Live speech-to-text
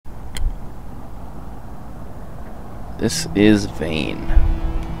This is Vane.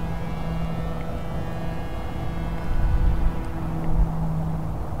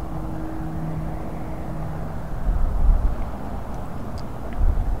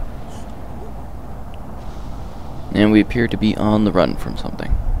 And we appear to be on the run from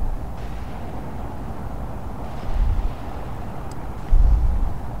something.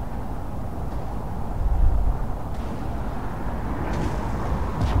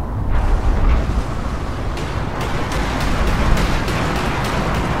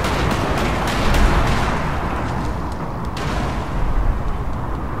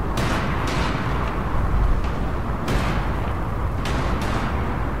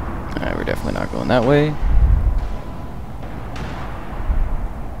 Alright, we're definitely not going that way.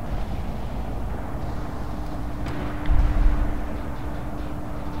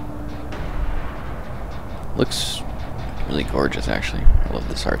 Looks really gorgeous, actually. I love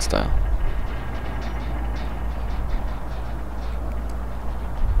this art style.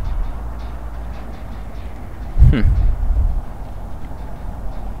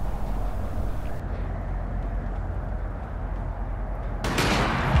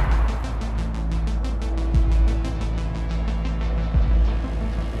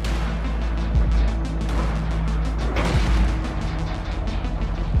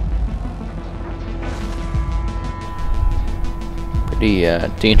 Pretty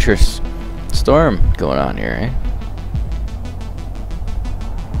dangerous storm going on here, eh?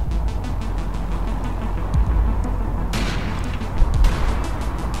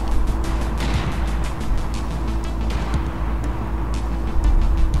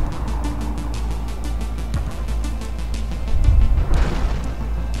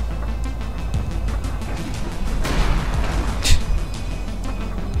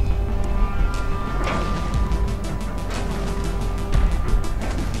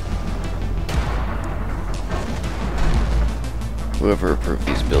 Whoever approved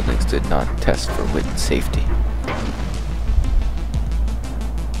these buildings did not test for wind safety.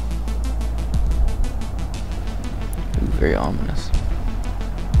 Ooh, very ominous.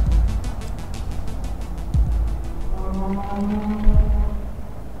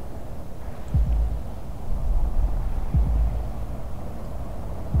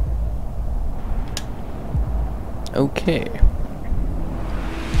 Okay.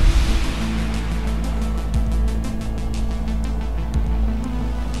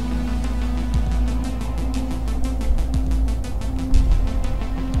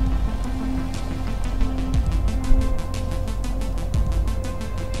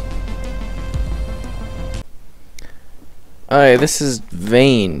 Hi, this is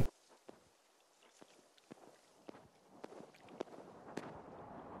Vane.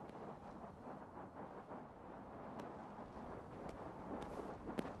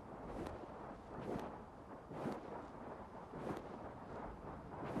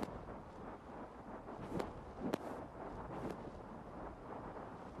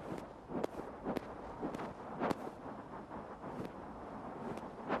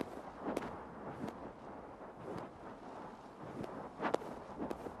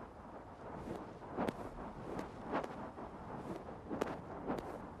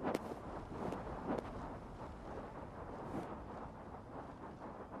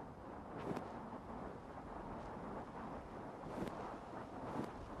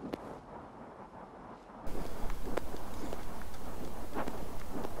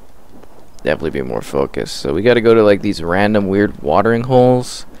 Definitely be more focused. So we got to go to like these random weird watering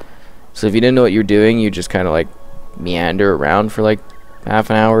holes. So if you didn't know what you're doing, you just kind of like meander around for like half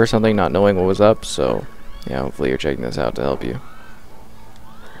an hour or something, not knowing what was up. So yeah, hopefully you're checking this out to help you.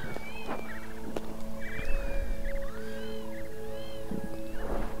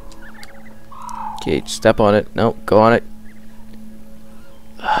 Okay, step on it. No, go on it.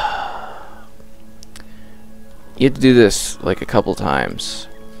 You have to do this like a couple times.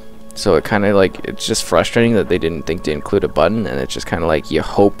 So it kind of like, it's just frustrating that they didn't think to include a button, and it's just kind of like you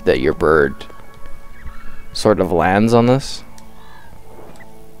hope that your bird sort of lands on this.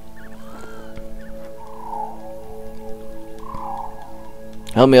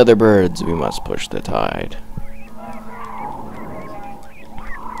 Help me, other birds, we must push the tide.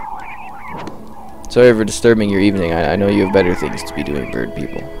 Sorry for disturbing your evening. I know you have better things to be doing, bird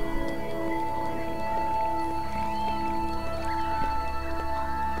people.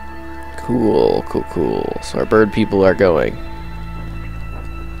 Cool, cool, cool. So our bird people are going.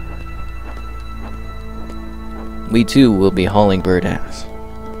 We too will be hauling bird ass.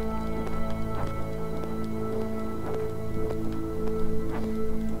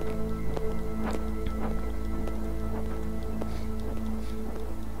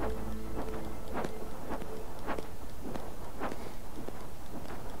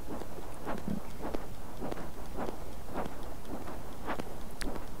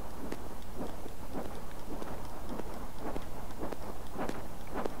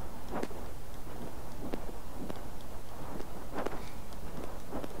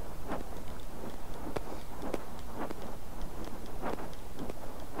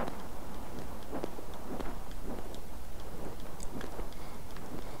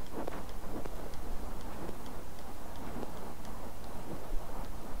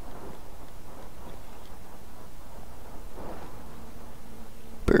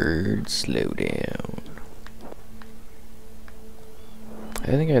 Bird, slow down. I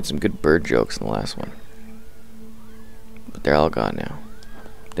think I had some good bird jokes in the last one. But they're all gone now.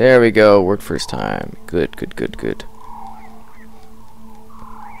 There we go. Worked first time. Good, good, good, good.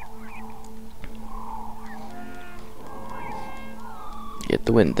 Get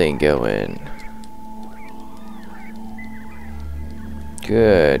the wind thing going.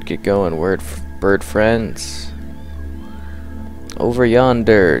 Good. Get going, bird friends. Over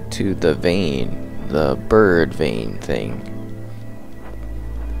yonder to the Vane. The bird Vane thing.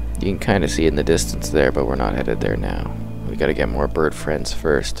 You can kind of see it in the distance there, but we're not headed there now. We gotta get more bird friends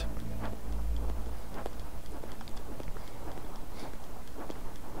first.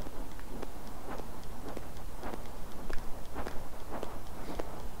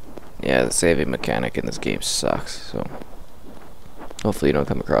 Yeah, the saving mechanic in this game sucks, so hopefully you don't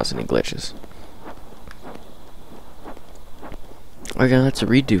come across any glitches. We're gonna have to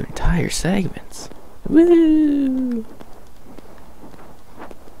redo entire segments. Woo!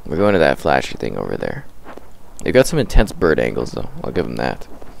 We're going to that flashy thing over there. They've got some intense bird angles, though. I'll give them that.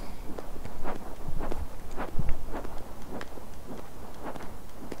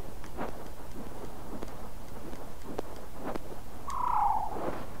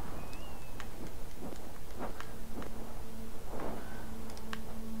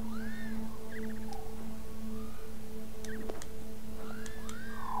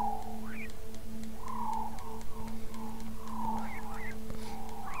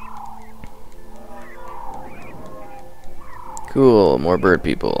 Cool, more bird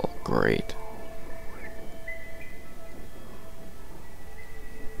people. Great.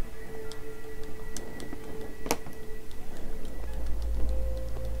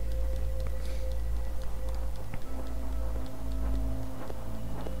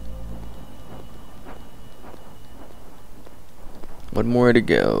 One more to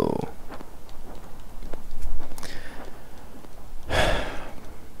go.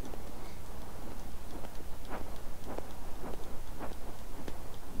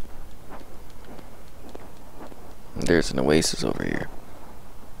 There's an oasis over here.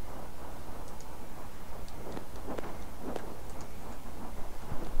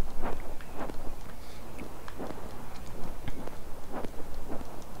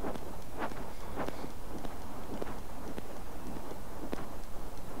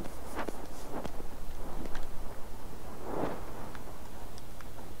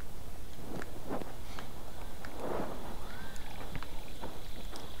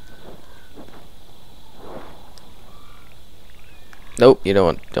 Nope, you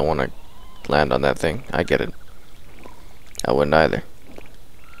don't want to land on that thing. I get it. I wouldn't either.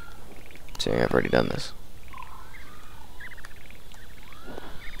 Seeing I've already done this.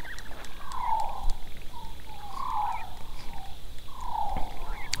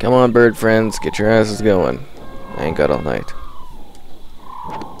 Come on, bird friends, get your asses going. I ain't got all night.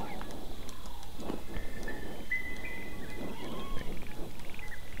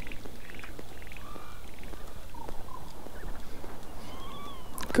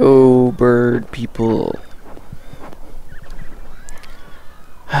 Go, bird people.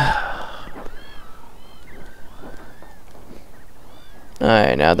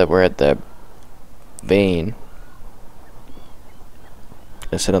 Alright, now that we're at the Vane,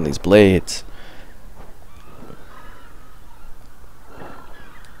 I sit on these blades.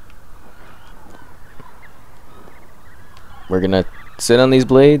 We're gonna sit on these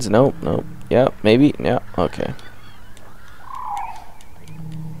blades? Nope, nope. Yep, maybe. Yeah, okay.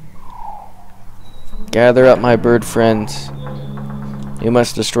 Gather up, my bird friends. You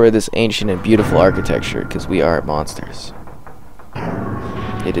must destroy this ancient and beautiful architecture, because we are monsters.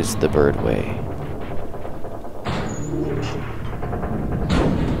 It is the bird way.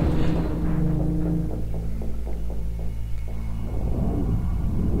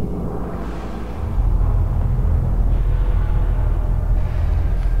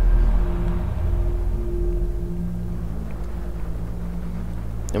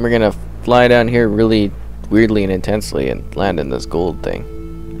 And we're gonna fly down here really weirdly and intensely and land in this gold thing.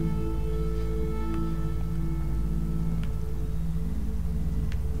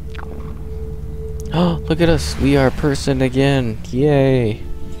 Oh, look at us. We are person again. Yay.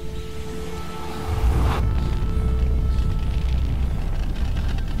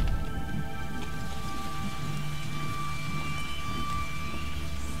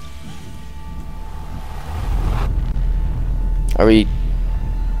 Are we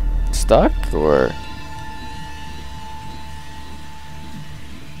stuck or?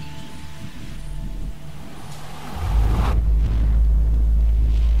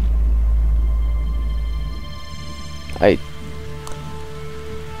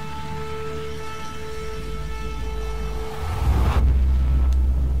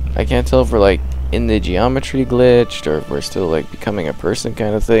 I can't tell if we're like in the geometry glitched or if we're still like becoming a person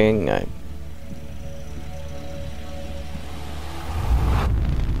kind of thing.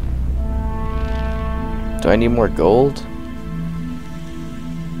 Do I need more gold?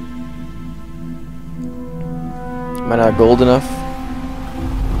 Am I not gold enough?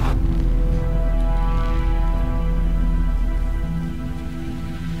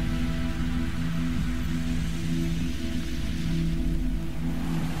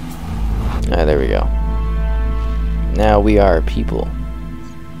 Ah, there we go. Now we are people.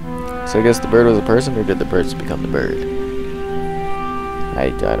 So I guess the bird was a person, or did the birds become the bird? I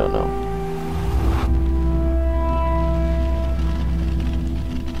don't know.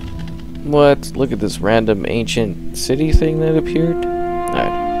 What? Look at this random ancient city thing that appeared?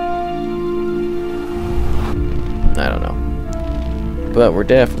 I don't know. But we're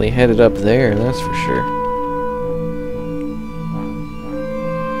definitely headed up there, that's for sure.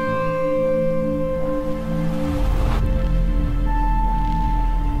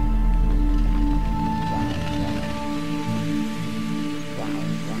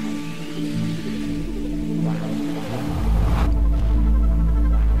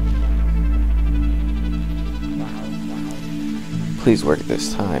 Please work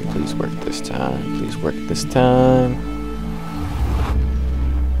this time, please work this time, please work this time.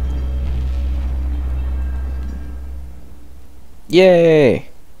 Yay!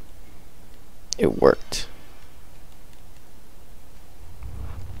 It worked.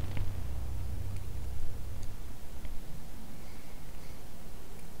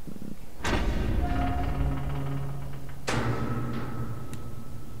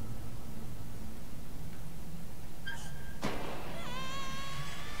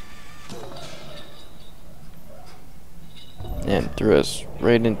 And threw us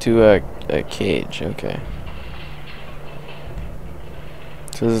right into a cage, okay.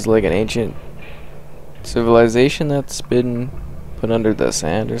 So this is like an ancient civilization that's been put under the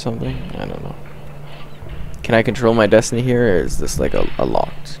sand or something? I don't know. Can I control my destiny here, or is this like a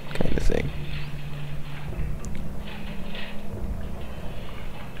locked kind of thing?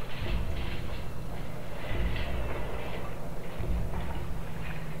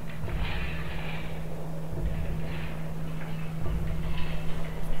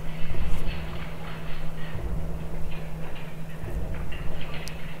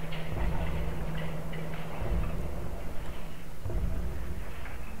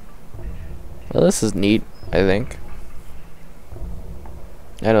 Well, this is neat, I think.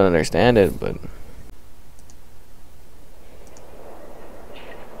 I don't understand it, but...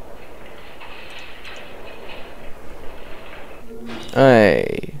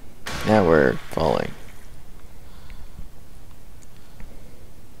 Hey, now we're falling.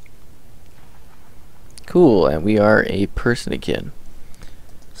 Cool, and we are a person again.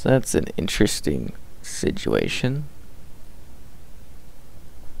 So that's an interesting situation.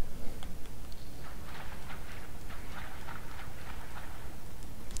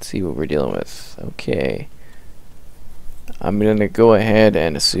 See what we're dealing with. Okay, I'm gonna go ahead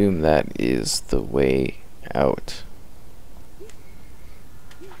and assume that is the way out.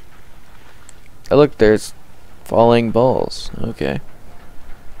 Oh look, there's falling balls. Okay,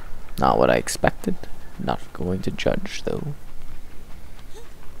 not what I expected. Not going to judge though.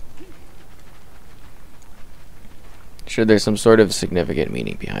 Sure, there's some sort of significant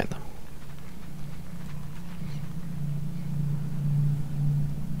meaning behind them.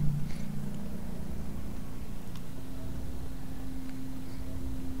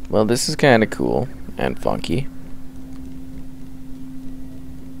 Well, this is kind of cool and funky.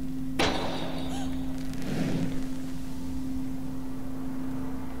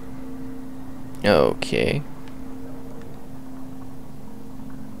 Okay.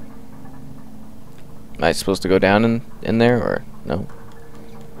 Am I supposed to go down in there, or no?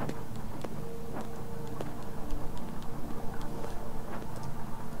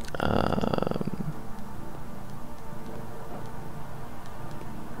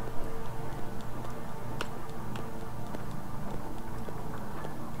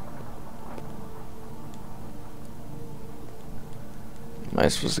 Am I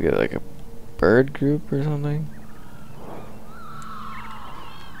supposed to get like a bird group or something?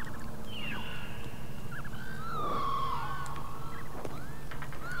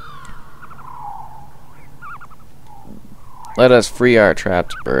 Let us free our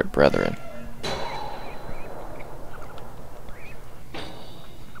trapped bird brethren.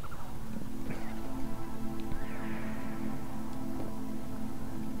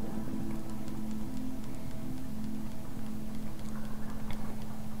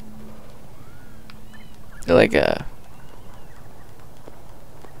 They're like a...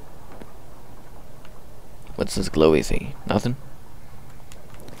 What's this glowy thing? Nothing?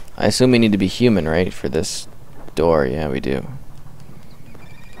 I assume we need to be human, right? For this door. Yeah, we do.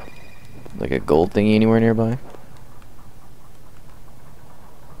 Like a gold thingy anywhere nearby?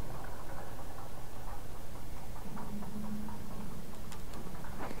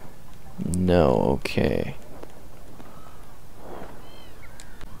 No, okay.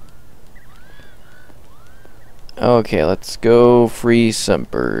 Okay, let's go free some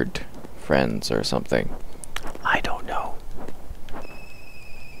bird friends or something. I don't know.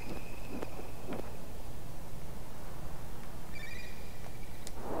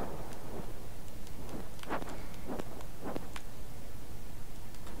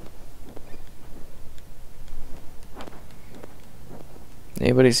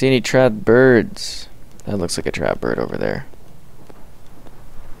 Anybody see any trapped birds? That looks like a trapped bird over there.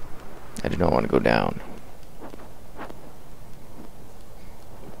 I do not want to go down.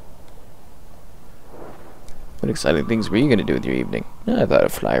 What exciting things were you going to do with your evening? I thought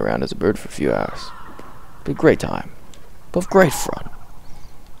I'd fly around as a bird for a few hours. Be a great time. Both great fun.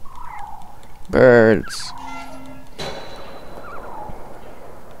 Birds.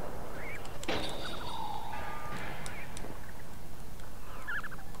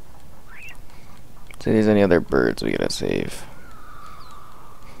 See if there's any other birds we gotta save.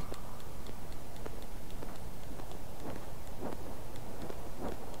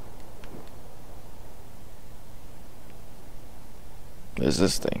 There's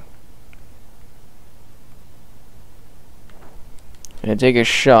this thing. I'm gonna take a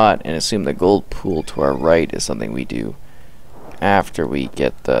shot and assume the gold pool to our right is something we do after we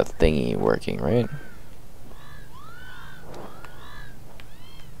get the thingy working, right?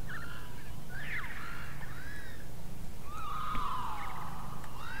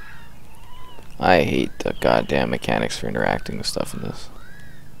 I hate the goddamn mechanics for interacting with stuff in this.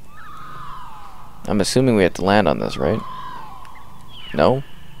 I'm assuming we have to land on this, right? No?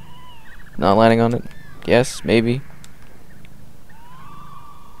 Not landing on it? Yes, maybe.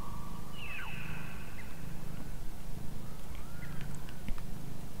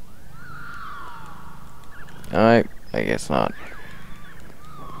 Alright, I guess not.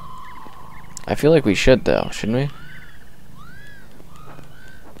 I feel like we should though, shouldn't we?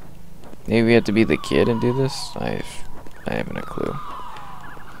 Maybe we have to be the kid and do this? I haven't a clue.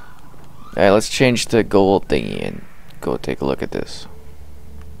 Alright, let's change to gold thingy and go take a look at this.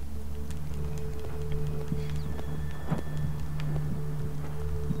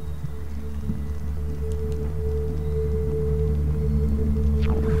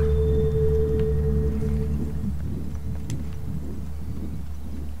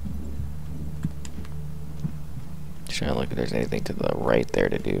 Trying to look if there's anything to the right there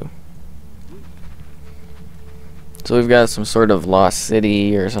to do. So we've got some sort of lost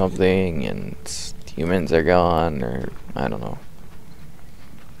city or something, and humans are gone, or I don't know.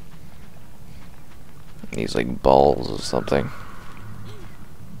 These like balls or something.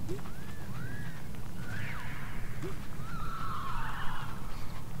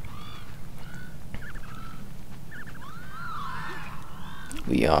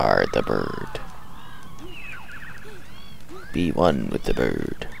 We are the bird. Be one with the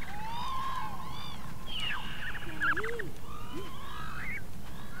bird.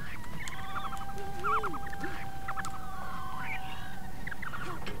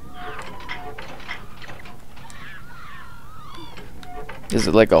 Is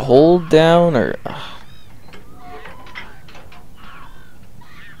it like a hold down or?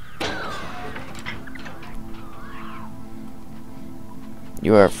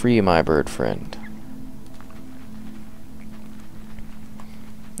 You are free, my bird friend.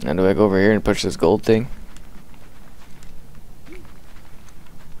 Now do I go over here and push this gold thing?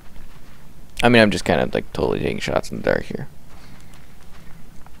 I mean, I'm just kind of like totally taking shots in the dark here.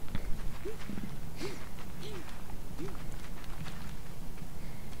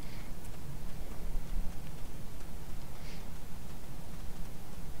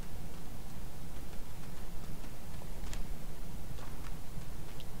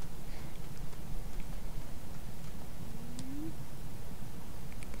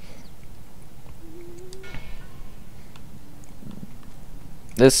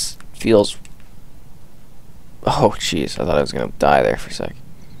 This feels... Oh, jeez. I thought I was going to die there for a sec.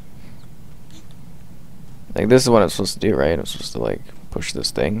 Like, this is what I'm supposed to do, right? I'm supposed to, like, push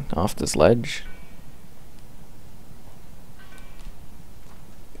this thing off this ledge.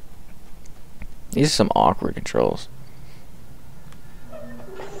 These are some awkward controls.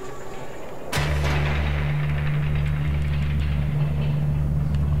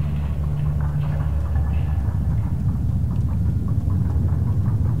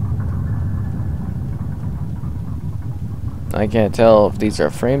 I can't tell if these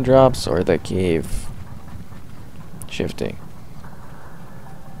are frame drops or the cave shifting.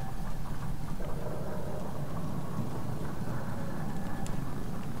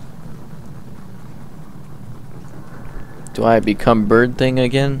 Do I become bird thing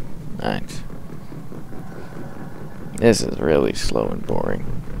again? Nice. This is really slow and boring.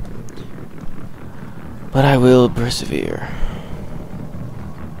 But I will persevere.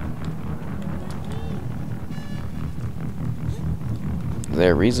 Is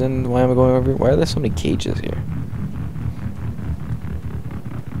there a reason why I'm going over here? Why are there so many cages here?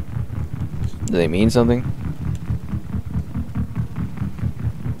 Do they mean something?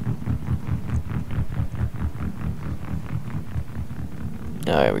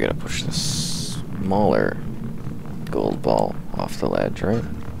 Alright, we gotta push this smaller gold ball off the ledge, right?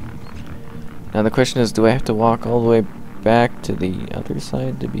 Now the question is, do I have to walk all the way back to the other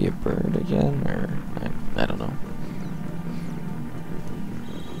side to be a bird again? Or, I don't know.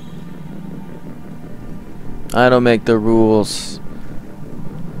 I don't make the rules.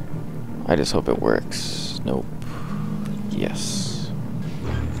 I just hope it works. Nope. Yes.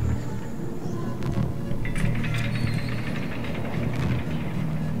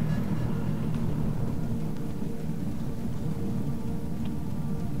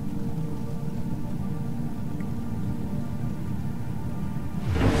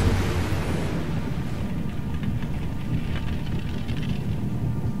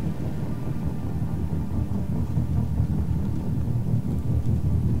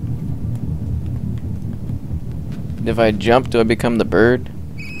 If I jump, do I become the bird?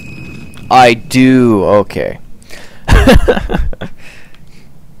 I do. Okay.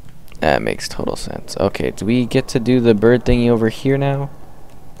 That makes total sense. Okay, do we get to do the bird thingy over here now?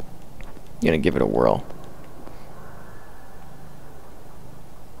 I'm gonna give it a whirl.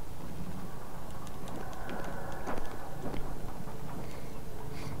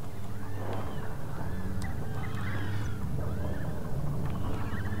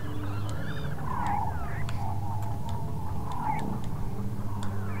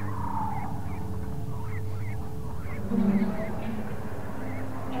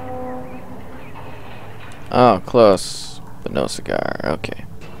 Oh, close, but no cigar. Okay.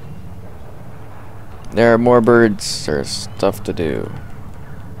 There are more birds. There's stuff to do.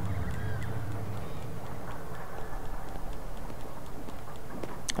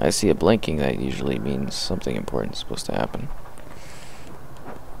 I see a blinking. That usually means something important is supposed to happen.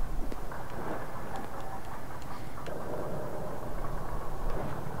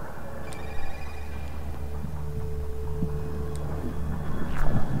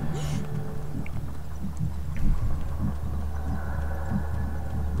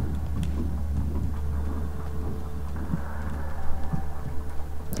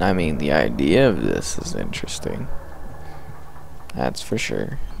 I mean, the idea of this is interesting. That's for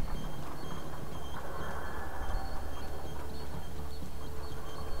sure.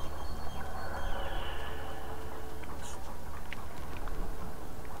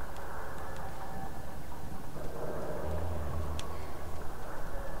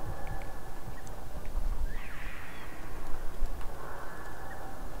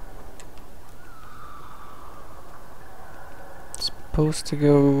 Supposed to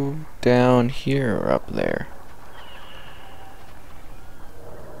go down here or up there?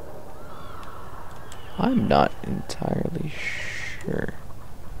 I'm not entirely sure.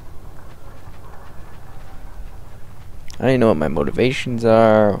 I don't even know what my motivations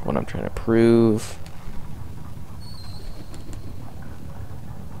are, what I'm trying to prove.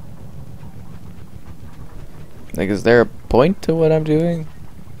 Like, is there a point to what I'm doing?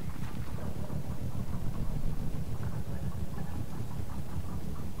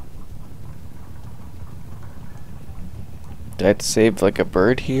 Did I have to save like a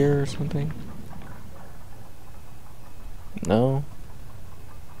bird here or something? No?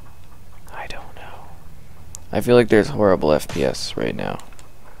 I don't know. I feel like there's horrible FPS right now.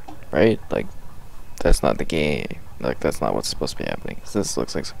 Right? Like, that's not the game. Like, that's not what's supposed to be happening. 'Cause this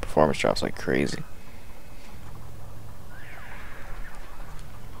looks like some performance drops like crazy.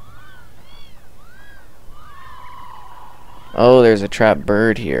 Oh, there's a trapped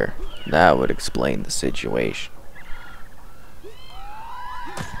bird here. That would explain the situation.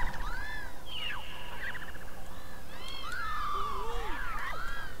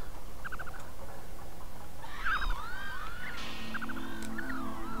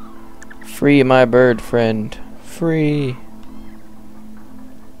 Free my bird friend. Free.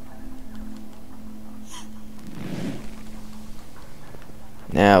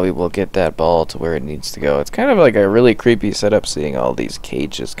 Now we will get that ball to where it needs to go. It's kind of like a really creepy setup seeing all these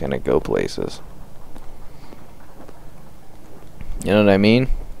cages kind of go places. You know what I mean?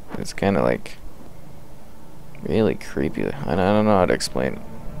 It's kind of like really creepy. I don't know how to explain it.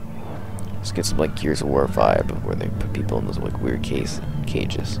 Just get some like Gears of War vibe where they put people in those like weird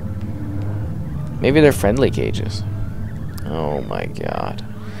cages. Maybe they're friendly cages. Oh my god.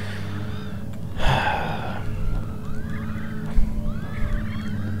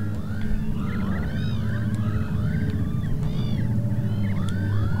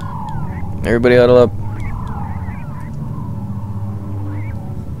 Everybody huddle up.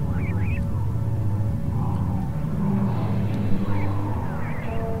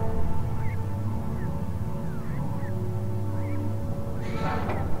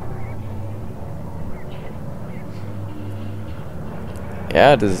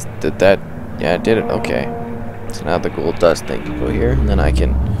 Yeah, did that? Yeah, it did it. Okay. So now the gold dust thing can go here, and then I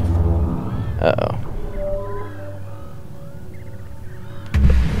can. Uh-oh.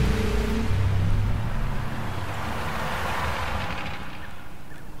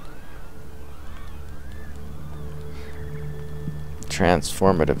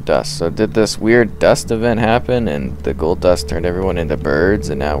 Transformative dust. So did this weird dust event happen, and the gold dust turned everyone into birds,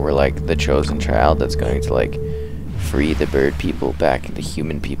 and now we're like the chosen child that's going to like free the bird people back into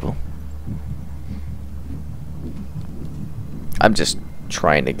human people? I'm just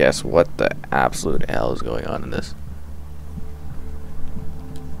trying to guess what the absolute hell is going on in this.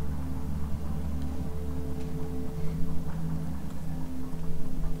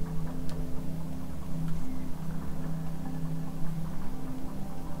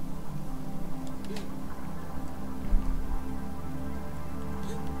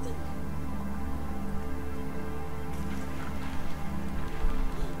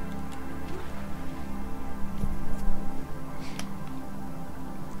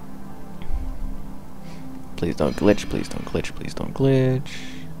 Please don't glitch, please don't glitch, please don't glitch.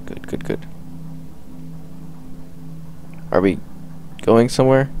 Good, good, good. Are we going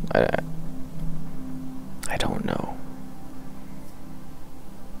somewhere? I don't know.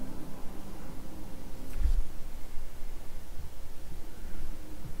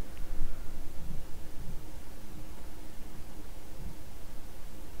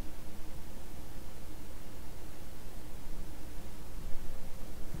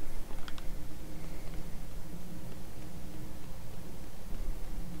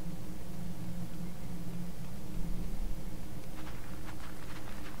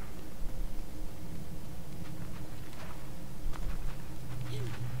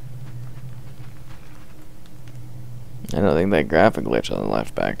 I don't think that graphic glitch on the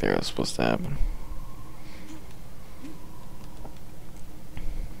left back there was supposed to happen.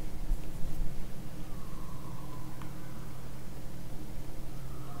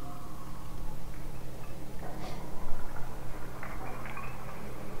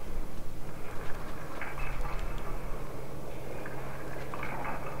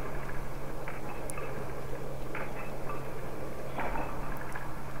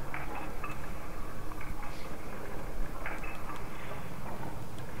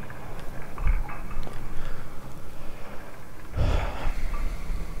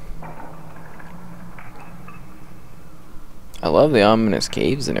 I love the ominous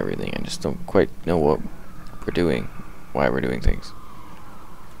caves and everything. I just don't quite know what we're doing, why we're doing things.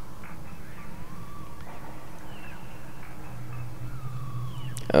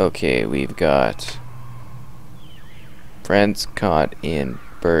 Okay, we've got friends caught in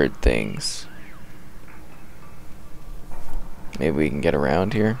bird things. Maybe we can get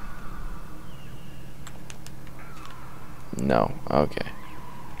around here? No, okay.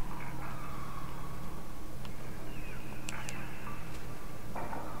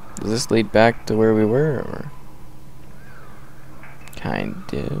 Does this lead back to where we were, or?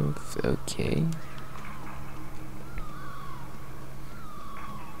 Kind of, okay.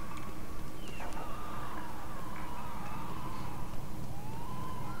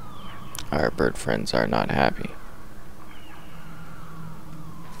 Our bird friends are not happy.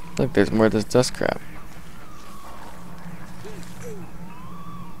 Look, there's more of this dust crap.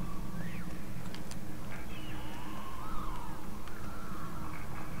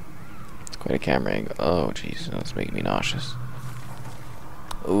 Quite a camera angle. Oh, jeez, that's making me nauseous.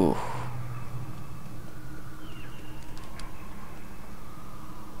 Ooh.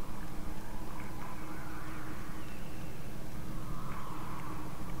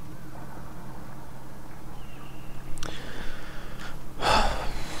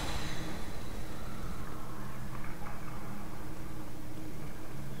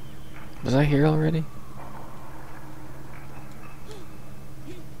 Was I here already?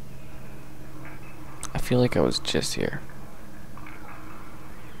 I feel like I was just here.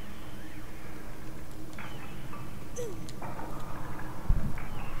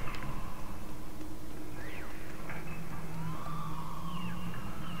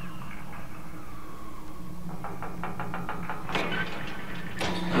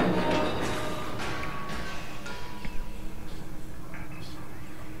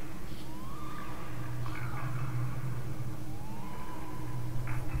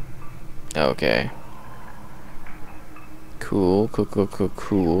 Okay. Cool, cool, cool, cool,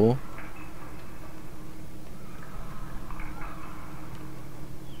 cool.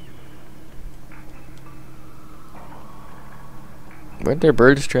 Weren't there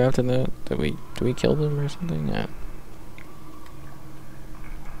birds trapped in that? Did we kill them or something? Yeah.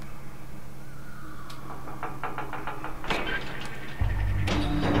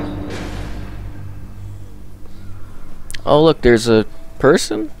 Oh look, there's a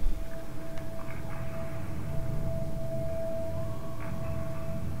person?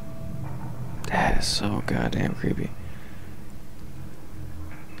 That is so goddamn creepy.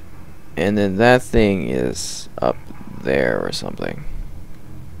 And then that thing is up there or something.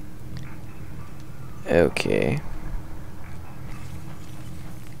 Okay.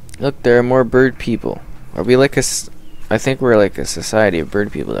 Look, there are more bird people. Are we like I think we're like a society of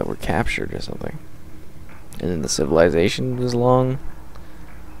bird people that were captured or something. And then the civilization was long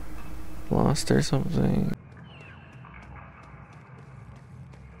lost or something.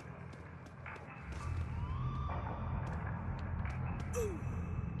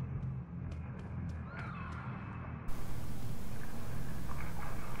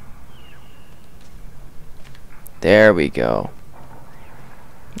 There we go.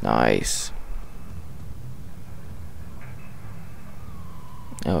 Nice.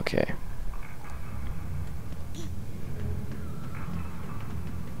 Okay.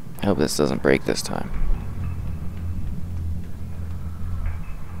 I hope this doesn't break this time.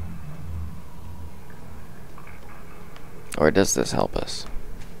 Or does this help us?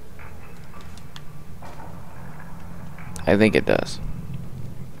 I think it does.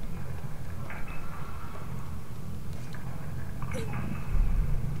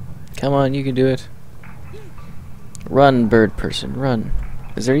 Come on, you can do it. Run, bird person, run.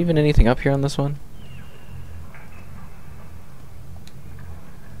 Is there even anything up here on this one?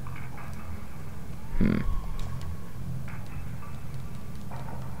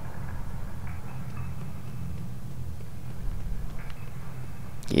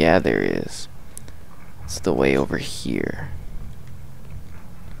 Yeah, there is. It's the way over here.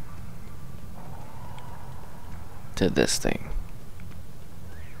 To this thing.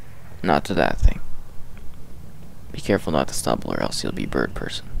 Not to that thing. Be careful not to stumble or else you'll be bird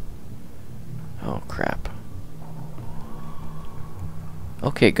person. Oh crap.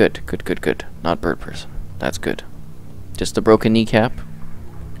 Okay, good, good, good, good. Not bird person. That's good. Just a broken kneecap.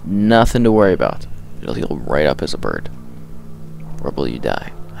 Nothing to worry about. It'll heal right up as a bird. Or will you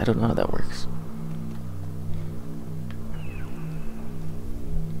die? I don't know how that works.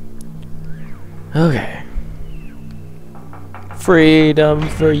 Okay. Freedom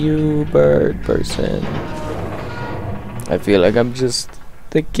for you, bird person. I feel like I'm just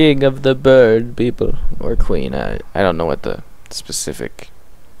the king of the bird people. Or queen. I don't know what the specific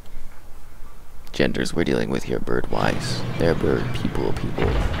genders we're dealing with here bird-wise. They're bird people.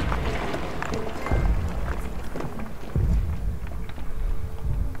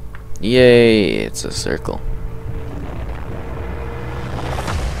 Yay, it's a circle.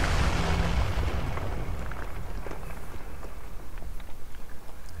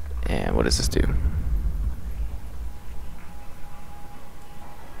 And what does this do?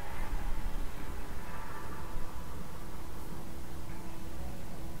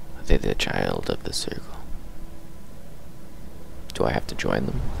 They're the child of the circle. Do I have to join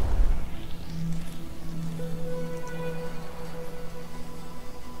them?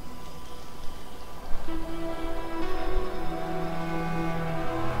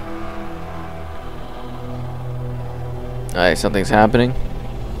 Alright, something's happening.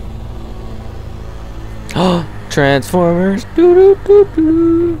 Oh, Transformers! Doo -doo -doo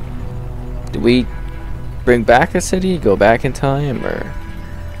 -doo. Do we bring back a city? Go back in time, or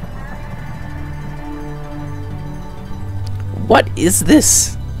what is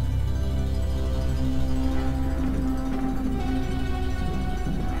this?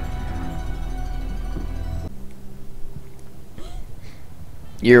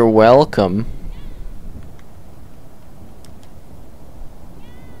 You're welcome.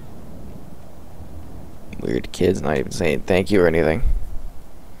 Weird kids not even saying thank you or anything.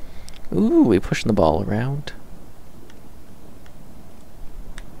 Ooh, we pushing the ball around.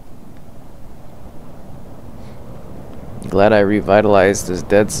 Glad I revitalized this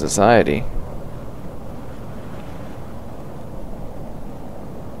dead society.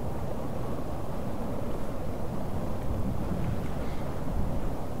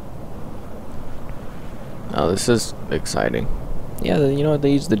 Oh, this is exciting. Yeah, you know what?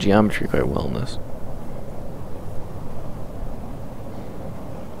 They use the geometry quite well in this.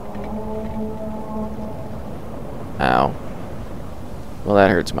 Ow. Well, that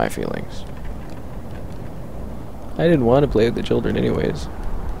hurts my feelings. I didn't want to play with the children anyways.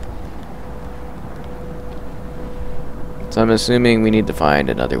 So I'm assuming we need to find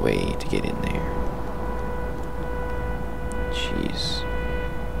another way to get in there. Jeez.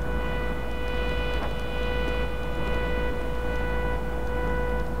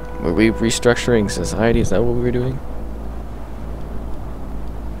 Were we restructuring society? Is that what we were doing?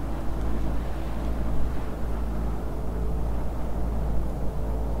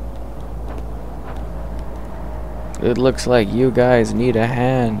 It looks like you guys need a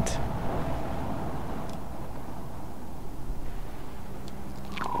hand.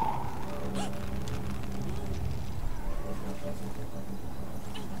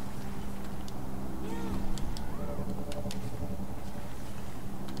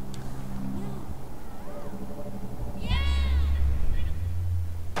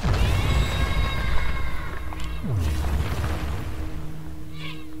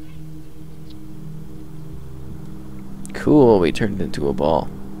 Cool, we turned it into a ball.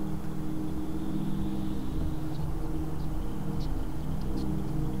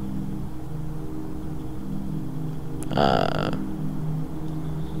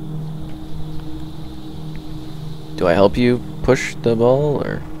 Do I help you push the ball,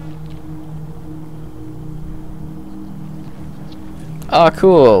 or? Ah,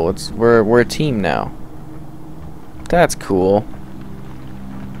 cool. We're a team now. That's cool.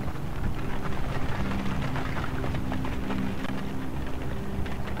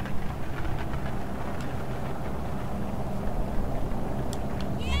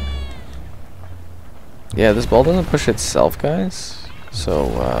 Yeah, this ball doesn't push itself, guys.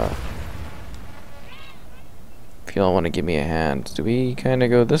 So, if y'all want to give me a hand, do we kind of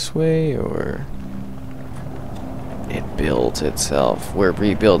go this way, or? It builds itself. We're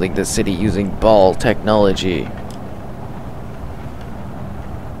rebuilding the city using ball technology.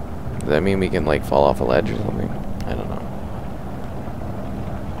 Does that mean we can, like, fall off a ledge or something? I don't know.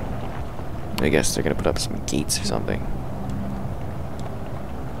 I guess they're gonna put up some gates or something.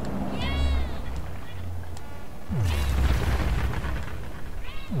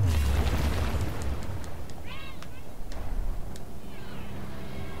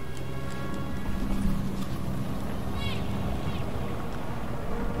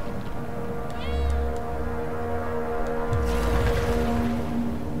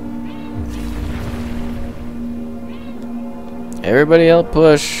 Everybody help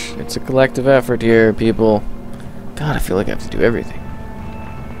push. It's a collective effort here, people. God, I feel like I have to do everything.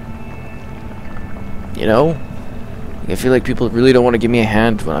 You know? I feel like people really don't want to give me a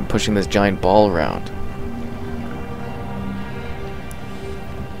hand when I'm pushing this giant ball around.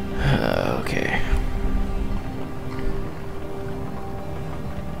 Okay.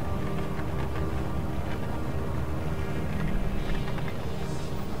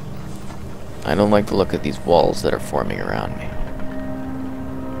 I don't like the look of these walls that are forming around me.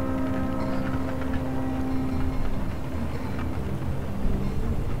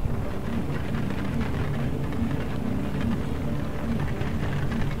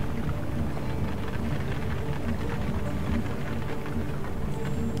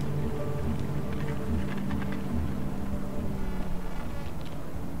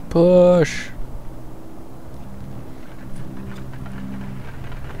 Push.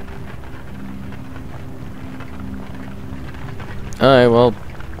 Alright, well.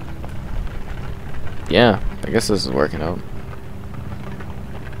 Yeah, I guess this is working out.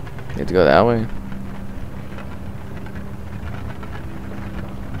 Need to go that way.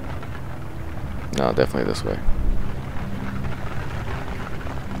 No, definitely this way.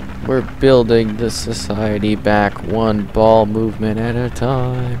 We're building the society back one ball movement at a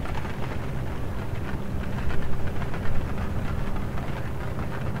time.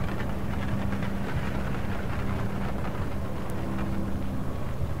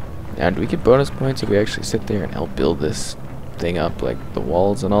 Now, do we get bonus points if we actually sit there and help build this thing up, like the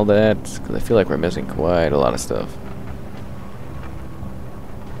walls and all that? Because I feel like we're missing quite a lot of stuff.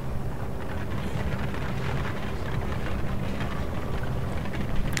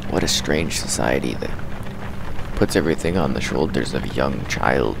 What a strange society that puts everything on the shoulders of a young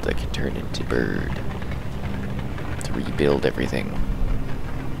child that can turn into bird to rebuild everything.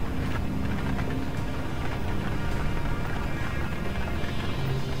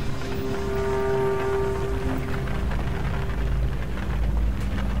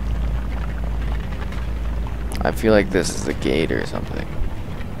 I feel like this is a gate or something.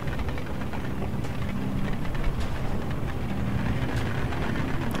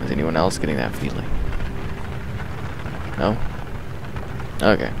 Is anyone else getting that feeling? No?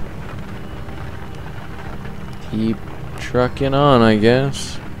 Okay. Keep trucking on, I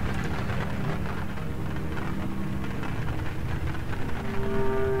guess.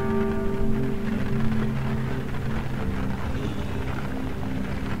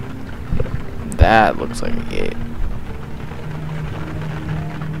 That looks like a gate.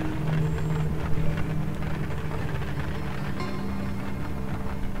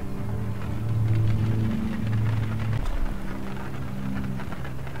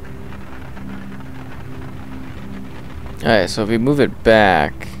 Alright, so if we move it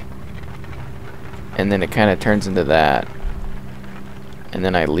back, and then it kind of turns into that, and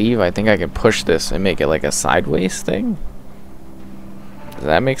then I leave, I think I can push this and make it like a sideways thing. Does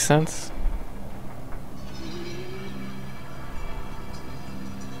that make sense?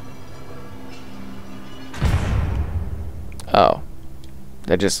 Oh.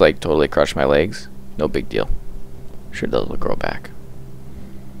 That just like totally crushed my legs? No big deal. Sure those will grow back.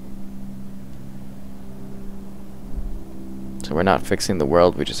 So we're not fixing the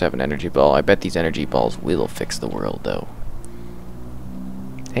world, we just have an energy ball. I bet these energy balls will fix the world, though.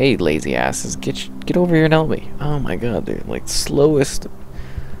 Hey, lazy asses, get over here and help me. Oh my god, they're like slowest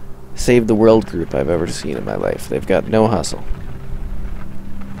save the world group I've ever seen in my life. They've got no hustle.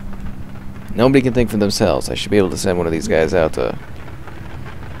 Nobody can think for themselves. I should be able to send one of these guys out to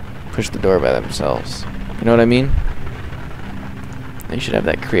push the door by themselves. You know what I mean? They should have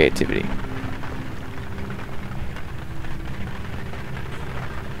that creativity.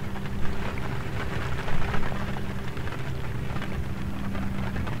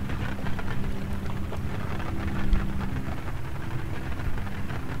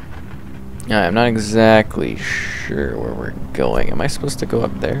 I'm not exactly sure where we're going. Am I supposed to go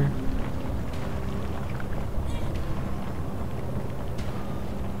up there?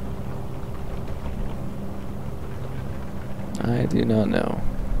 I do not know.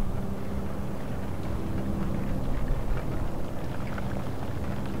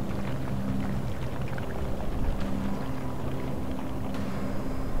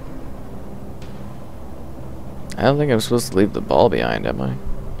 I don't think I'm supposed to leave the ball behind, am I?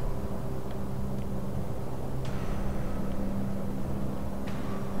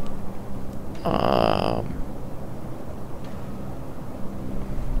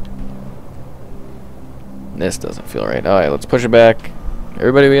 This doesn't feel right. Alright, let's push it back.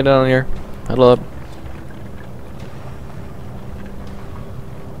 Everybody get down here. Huddle up.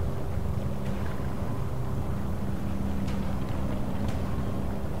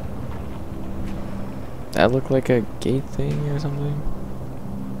 That look like a gate thing or something?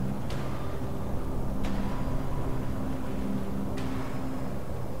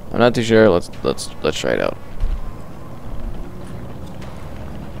 I'm not too sure. Let's try it out.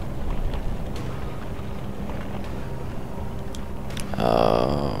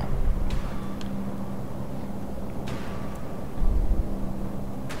 Oh.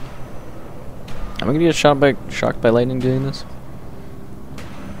 Am I gonna get shocked by lightning doing this?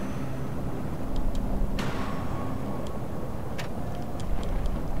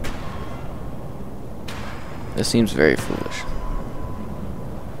 This seems very foolish.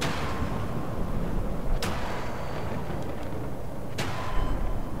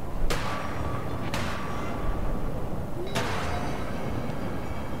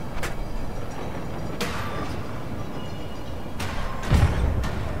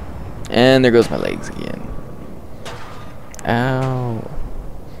 And there goes my legs again. Ow.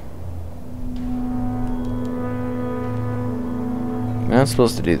 I'm not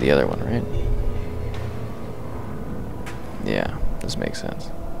supposed to do the other one, right? Yeah, this makes sense.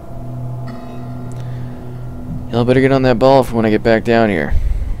 Y'all better get on that ball for when I get back down here.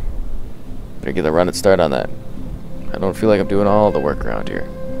 Better get a running start on that. I don't feel like I'm doing all the work around here.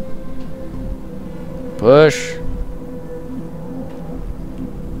 Push.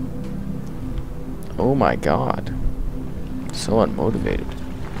 Oh my god. So unmotivated.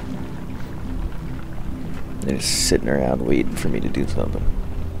 They're just sitting around waiting for me to do something.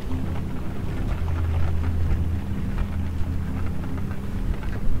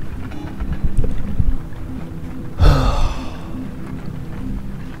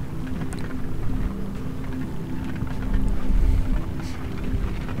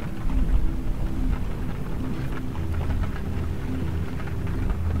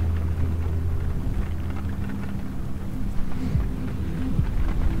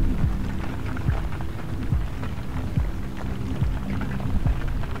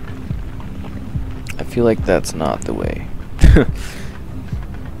 I feel like that's not the way.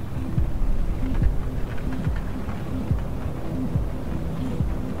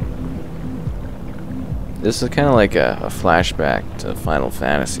 This is kind of like a flashback to Final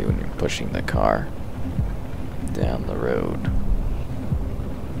Fantasy when you're pushing the car. down the road.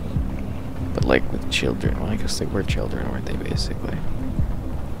 But like with children, well, I guess they were children, weren't they, basically?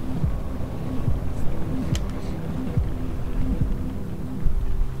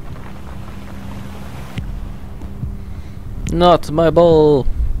 Not my ball!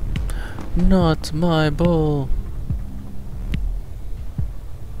 Not my ball!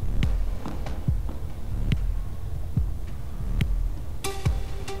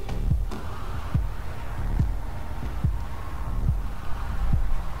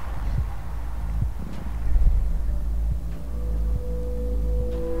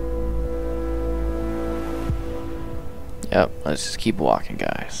 Yep, let's just keep walking,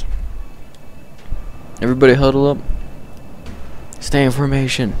 guys. Everybody huddle up. Stay in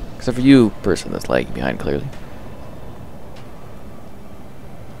formation. Except for you, person that's lagging behind, clearly.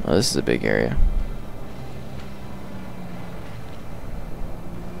 Oh, this is a big area.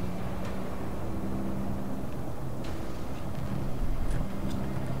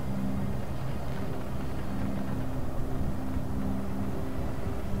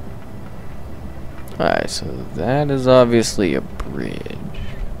 Alright, so that is obviously a bridge.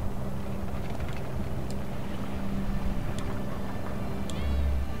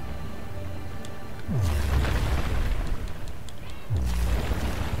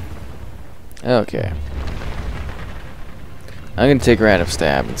 Okay. I'm gonna take a random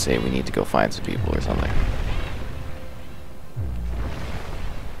stab and say we need to go find some people or something.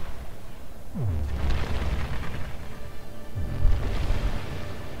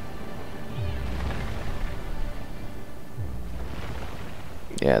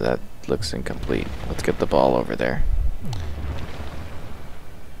 Yeah, that looks incomplete. Let's get the ball over there.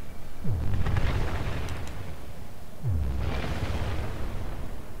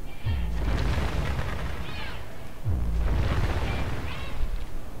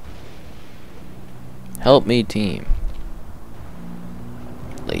 Help me, team.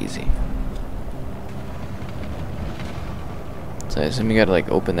 Lazy. So I assume you gotta like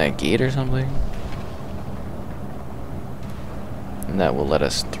open that gate or something? And that will let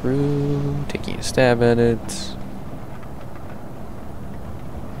us through. Taking a stab at it.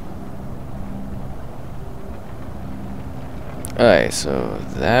 Alright, so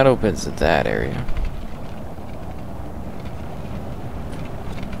that opens that area.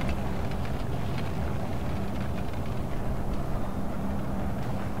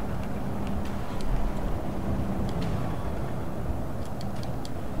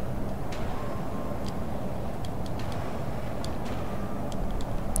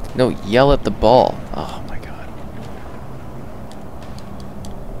 No, yell at the ball. Oh my god.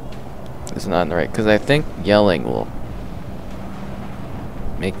 It's not in the right, because I think yelling will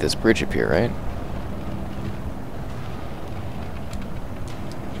make this bridge appear, right?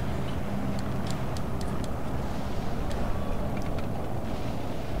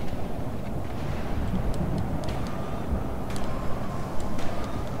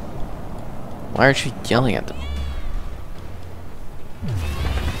 Why aren't you yelling at them?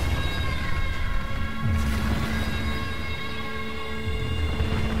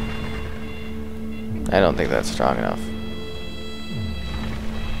 I don't think that's strong enough.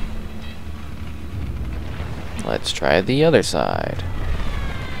 Let's try the other side.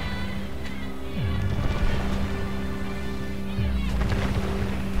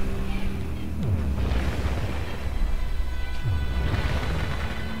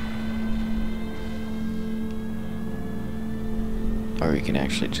 Or we can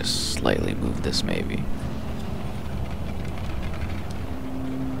actually just slightly move this, maybe.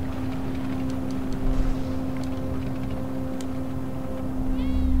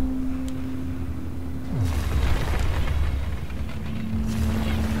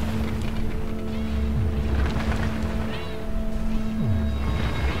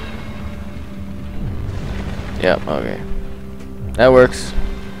 Yep, okay. That works.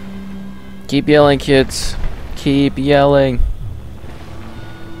 Keep yelling, kids. Keep yelling.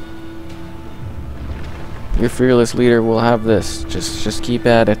 Your fearless leader will have this. Just keep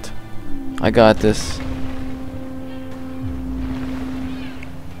at it. I got this.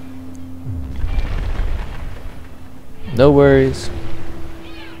 No worries.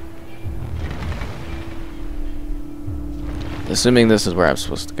 Assuming this is where I'm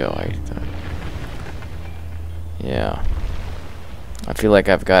supposed to go, yeah. I feel like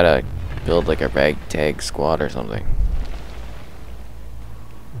I've gotta build like a ragtag squad or something.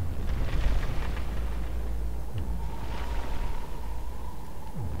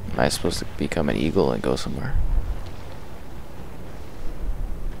 Am I supposed to become an eagle and go somewhere?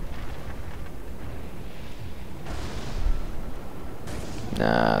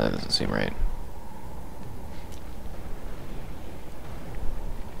 Nah, that doesn't seem right.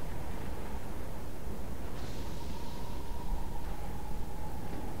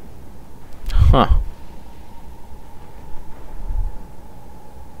 Huh.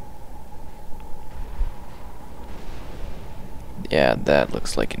 Yeah, that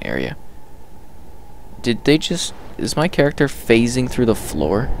looks like an area. Did they just... Is my character phasing through the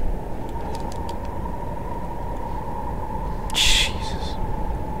floor? Jesus.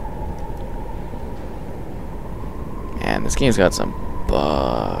 Man, this game's got some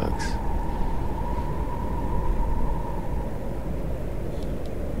bugs.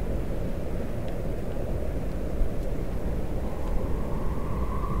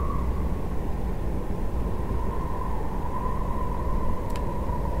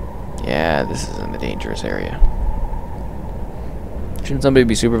 Yeah, this is in the dangerous area. Shouldn't somebody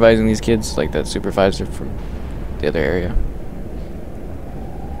be supervising these kids, like that supervisor from the other area?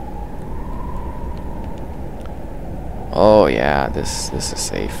 Oh yeah, this is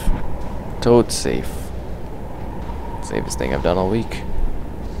safe. Totes safe. Safest thing I've done all week.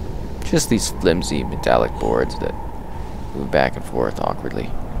 Just these flimsy metallic boards that move back and forth awkwardly.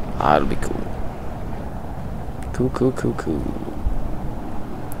 Ah, it'll be cool. Cool.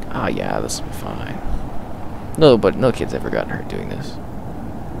 Ah, yeah, this will be fine. No, but no kid's ever gotten hurt doing this.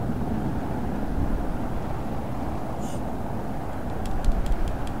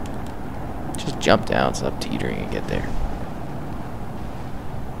 Just jump down, stop teetering, and get there.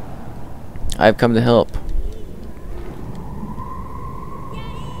 I've come to help.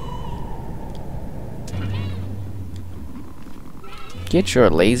 Get your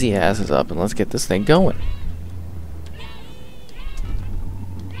lazy asses up and let's get this thing going.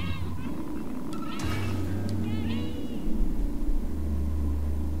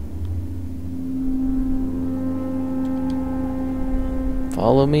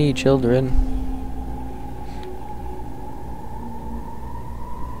 Follow me, children.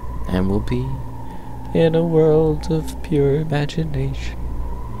 And we'll be in a world of pure imagination.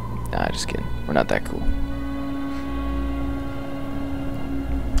 Nah, just kidding. We're not that cool.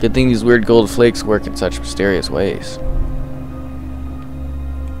 Good thing these weird gold flakes work in such mysterious ways.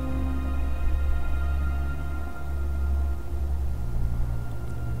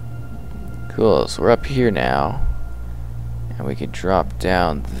 Cool, so we're up here now. And we could drop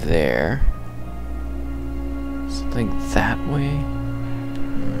down there. Something that way?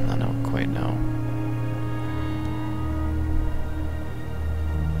 I don't quite know.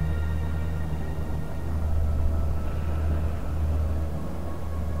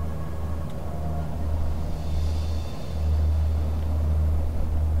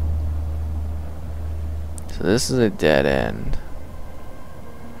 So this is a dead end.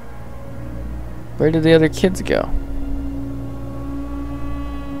 Where did the other kids go?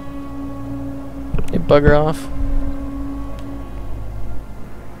 They bugger off.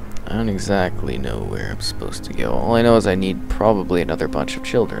 I don't exactly know where I'm supposed to go. All I know is I need probably another bunch of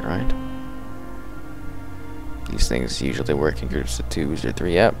children, right? These things usually work in groups of 2s or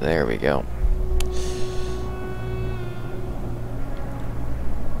 3. Yep, there we go.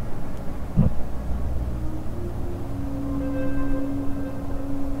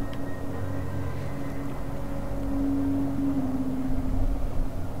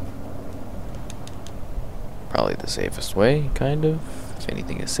 Probably the safest way, kind of, if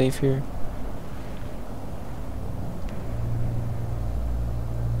anything is safe here.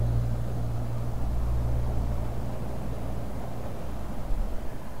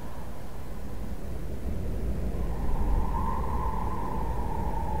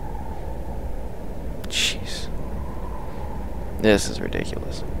 Jeez. This is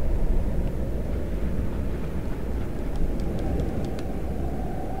ridiculous.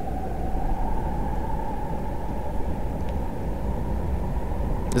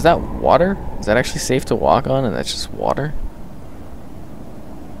 Is that water? Is that actually safe to walk on and that's just water?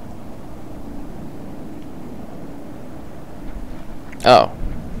 Oh.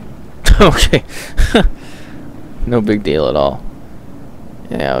 Okay. No big deal at all.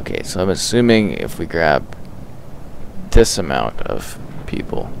 Yeah, okay, so I'm assuming if we grab this amount of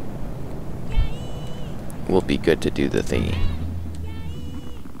people, we'll be good to do the thingy.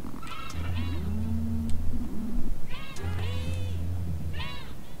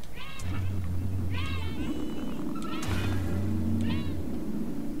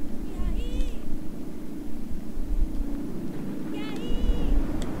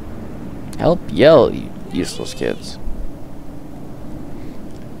 Help yell, you useless kids.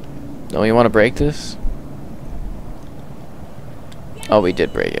 Don't you want to break this? Oh, we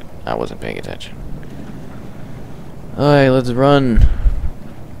did break it. I wasn't paying attention. Alright, let's run.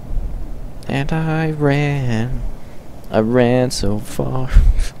 And I ran. I ran so far.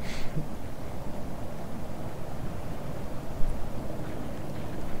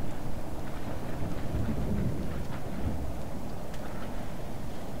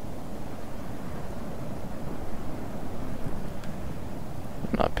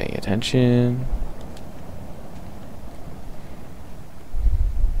 attention.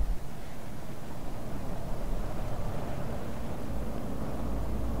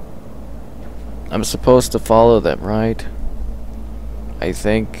 I'm supposed to follow them, right? I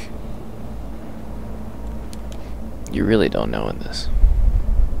think. You really don't know in this.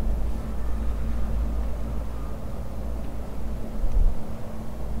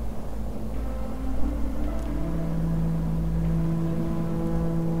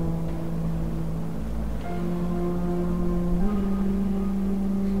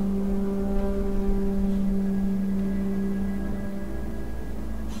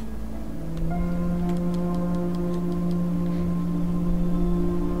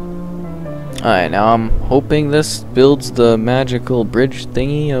 Alright, now I'm hoping this builds the magical bridge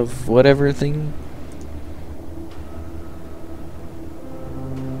thingy of whatever thing.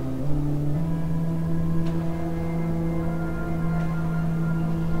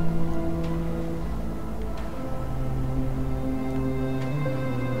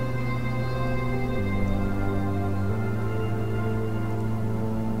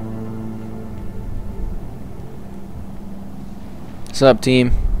 What's up,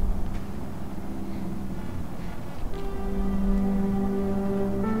 team?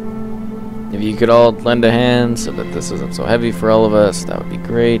 If you could all lend a hand so that this isn't so heavy for all of us, that would be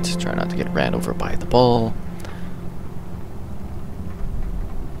great. Try not to get ran over by the ball.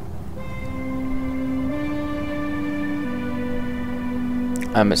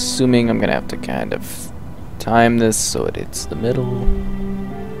 I'm assuming I'm gonna have to kind of time this so it hits the middle.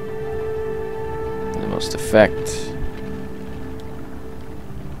 The most effect.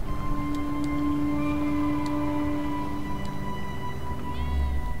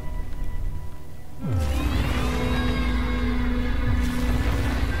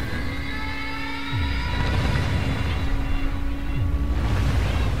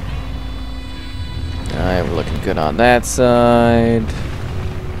 Alright, we're looking good on that side. I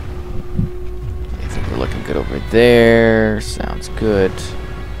think we're looking good over there. Sounds good.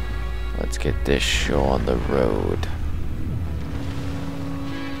 Let's get this show on the road.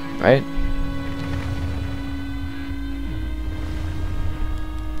 Right?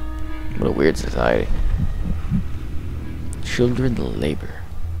 What a weird society. Children labor.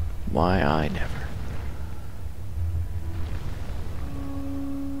 Why I never.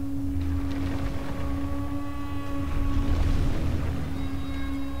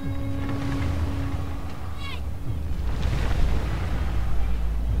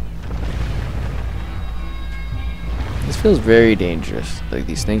 This feels very dangerous. Like,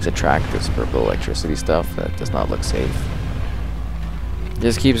 these things attract this purple electricity stuff that does not look safe.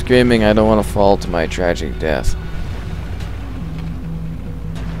 Just keep screaming, I don't want to fall to my tragic death.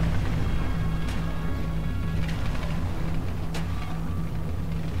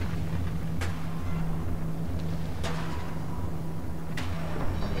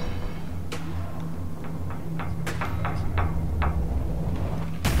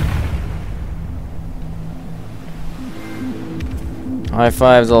 High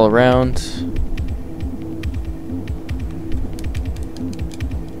fives all around.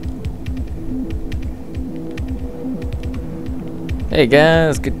 Hey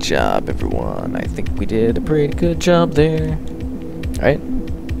guys, good job everyone. I think we did a pretty good job there. Right?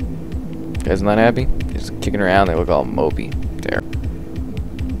 You guys not happy? Just kicking around, they look all mopey. There.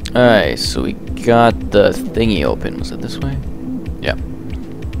 Alright, so we got the thingy open. Was it this way? Yeah.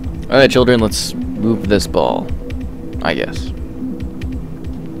 Alright children, let's move this ball. I guess.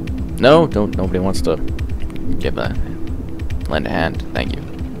 No, nobody wants to give a lend a hand. Thank you.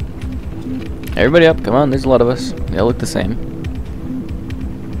 Everybody up, come on, there's a lot of us. They all look the same.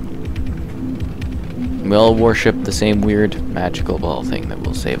 We all worship the same weird magical ball thing that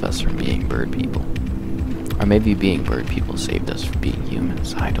will save us from being bird people. Or maybe being bird people saved us from being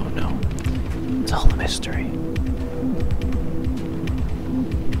humans, I don't know. It's all a mystery.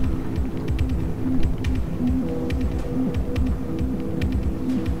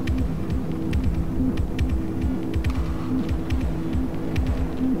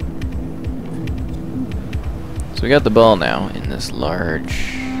 So we got the ball now in this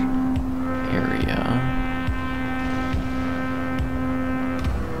large area.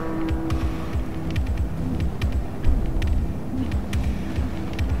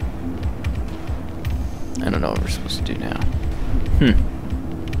 I don't know what we're supposed to do now.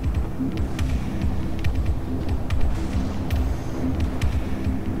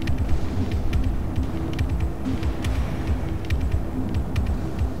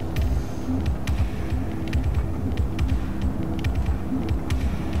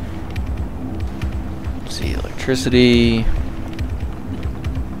 See, electricity.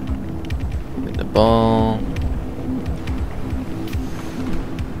 ball.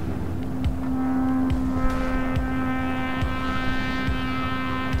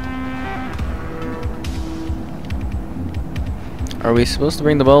 Are we supposed to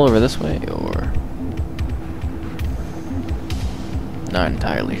bring the ball over this way, or? Not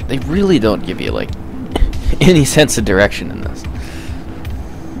entirely. They really don't give you, like, any sense of direction in this.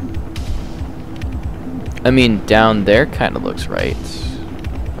 I mean, down there kind of looks right.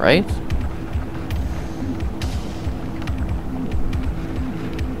 Right?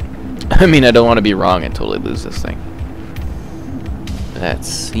 I mean, I don't want to be wrong and totally lose this thing. That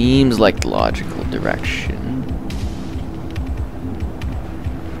seems like the logical direction.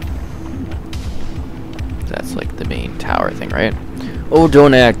 That's like the main tower thing, right? Oh,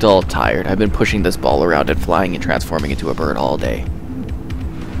 don't act all tired. I've been pushing this ball around and flying and transforming into a bird all day.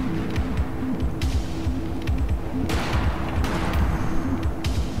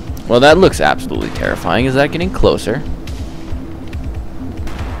 Well, that looks absolutely terrifying. Is that getting closer?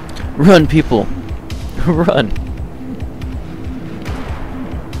 Run, people! Run!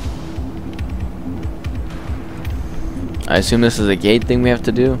 I assume this is a gate thing we have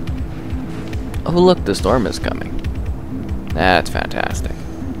to do? Oh, look, the storm is coming. That's fantastic.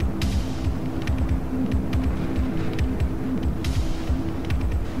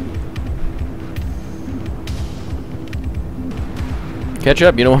 Catch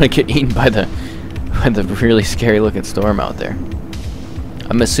up, you don't want to get eaten by the really scary looking storm out there.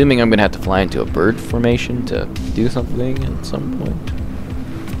 I'm assuming I'm gonna have to fly into a bird formation to do something at some point.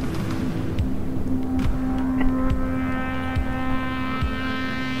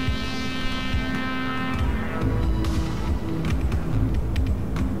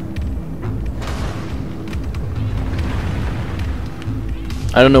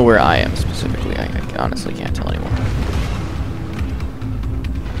 I don't know where I am specifically. I honestly can't tell anymore.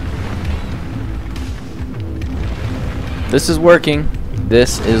 This is working.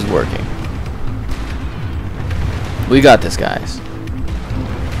 This is working. We got this, guys.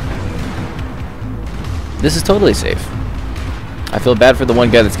 This is totally safe. I feel bad for the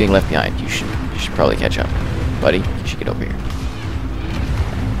one guy that's getting left behind. You should probably catch up. Buddy, you should get over here.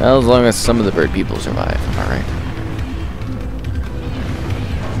 Well, as long as some of the bird people survive, am I right?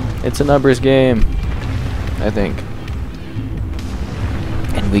 It's a numbers game, I think.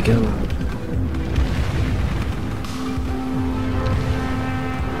 And we go.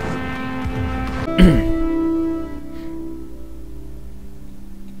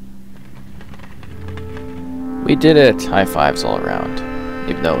 We did it! High fives all around.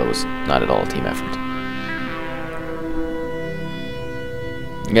 Even though it was not at all a team effort.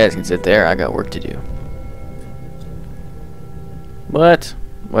 You guys can sit there, I got work to do. What?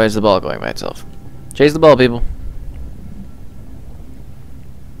 Why is the ball going by itself? Chase the ball, people.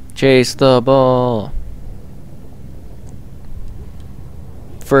 Chase the ball.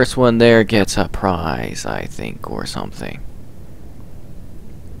 First one there gets a prize, I think, or something.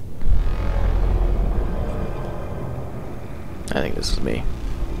 I think this is me.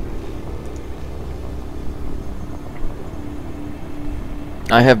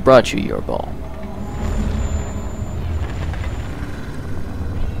 I have brought you your ball.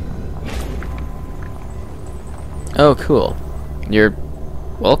 Oh, cool. You're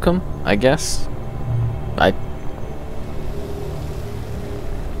welcome, I guess.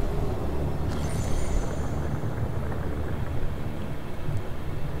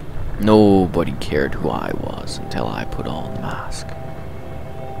 Nobody cared who I was until I put on the mask.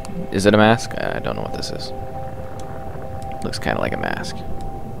 Is it a mask? I don't know what this is. Looks kind of like a mask.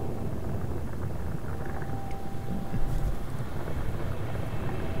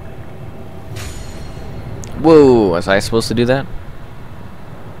 Whoa, was I supposed to do that?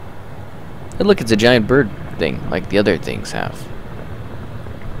 Hey, look, it's a giant bird thing, like the other things have.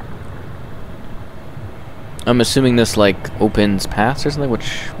 I'm assuming this, like, opens paths or something?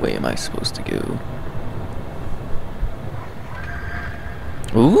 Which way am I supposed to go?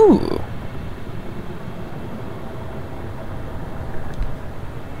 Ooh!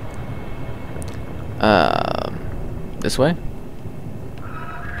 This way?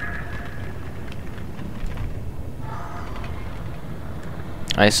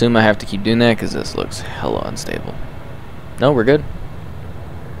 I assume I have to keep doing that because this looks hella unstable. No, we're good.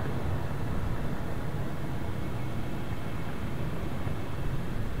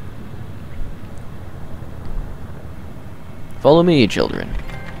 Follow me, children.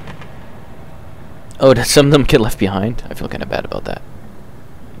 Oh, did some of them get left behind? I feel kind of bad about that.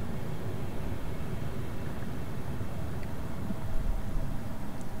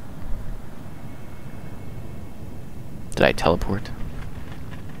 Did I teleport?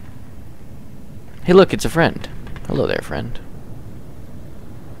 Hey, look, it's a friend. Hello there, friend.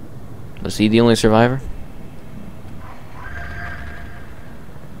 Was he the only survivor?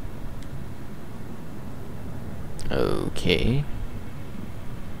 Okay.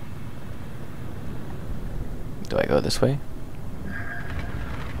 Do I go this way?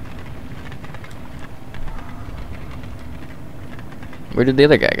 Where did the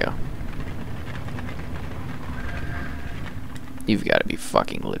other guy go? You've got to be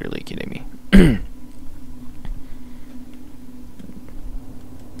fucking literally kidding me.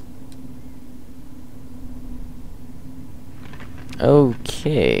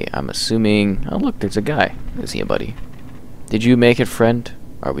 Okay, I'm assuming... Oh, look, there's a guy. Is he a buddy? Did you make it, friend?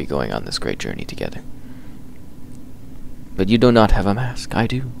 Are we going on this great journey together? But you do not have a mask. I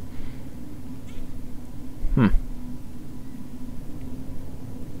do.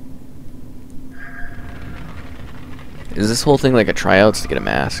 Is this whole thing like a tryouts to get a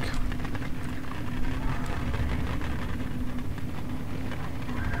mask?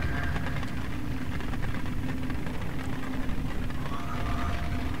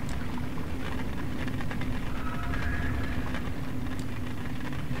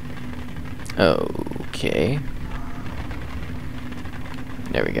 Okay.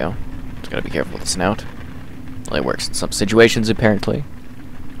 There we go. Just gotta be careful with the snout. Only works in some situations, apparently.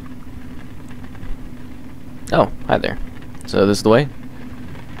 Oh, hi there. So this is the way?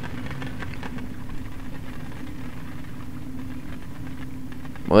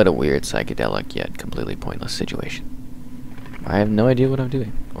 What a weird, psychedelic, yet completely pointless situation. I have no idea what I'm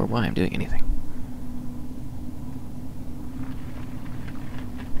doing, or why I'm doing anything.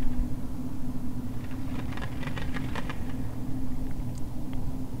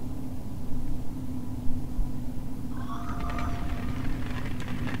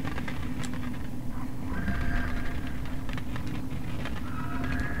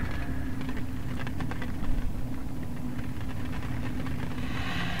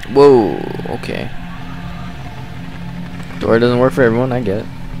 Whoa, okay. Door doesn't work for everyone, I get it.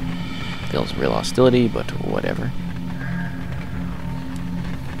 Feels real hostility, but whatever.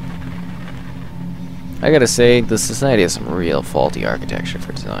 I gotta say, the society has some real faulty architecture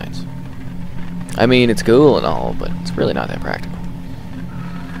for designs. I mean, it's cool and all, but it's really not that practical.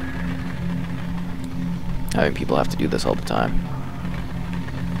 Having people have to do this all the time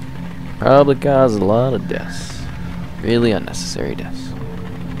probably causes a lot of deaths. Really unnecessary deaths.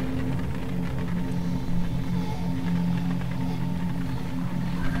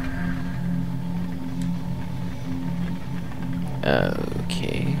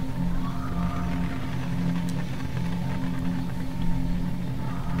 Okay.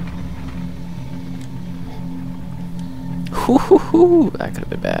 Hoo, that could have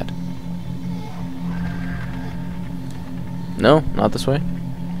been bad. No, not this way.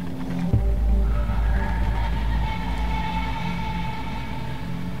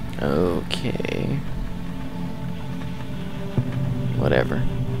 Okay. Whatever.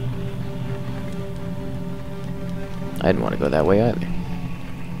 I didn't want to go that way either.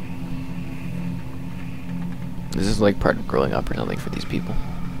 This is like part of growing up or something for these people.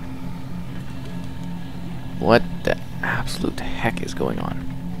 What the absolute heck is going on?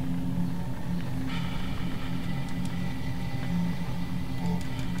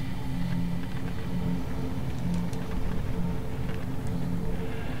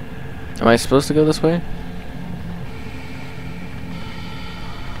 Am I supposed to go this way?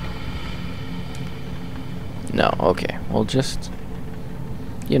 No, okay. Well, just,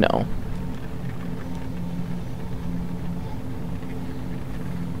 you know.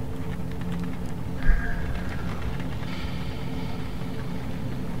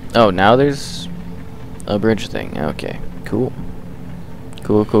 Oh, now there's a bridge thing. Okay, cool.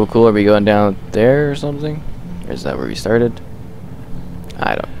 Cool. Are we going down there or something? Or is that where we started?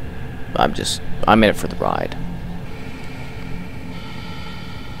 I don't. I'm in it for the ride.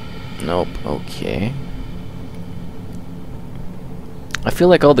 Nope, okay. I feel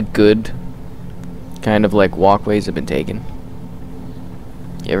like all the good kind of like walkways have been taken.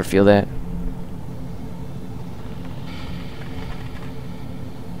 You ever feel that?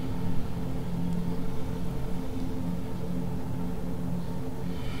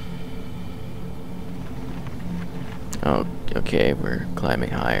 Oh, okay, we're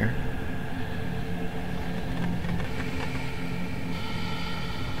climbing higher.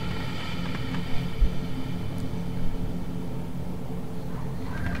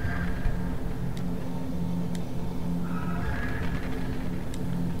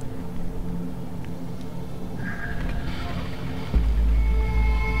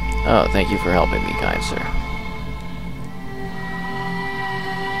 Oh, thank you for helping me, kind sir.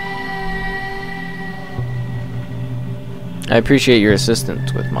 I appreciate your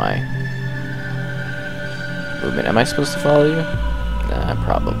assistance with my movement. Am I supposed to follow you?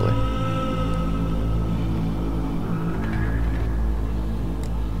 Probably.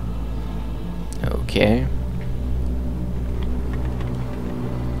 Okay.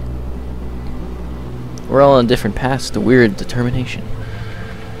 We're all on different paths to weird determination.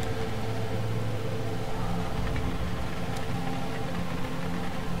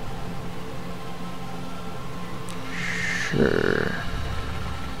 Sure.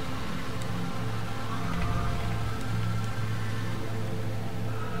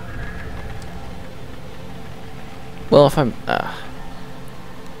 Well, if I'm...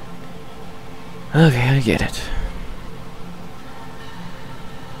 Okay, I get it.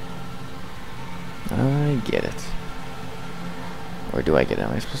 I get it. Or do I get it?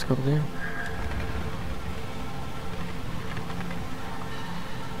 Am I supposed to go over there?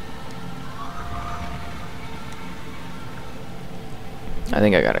 I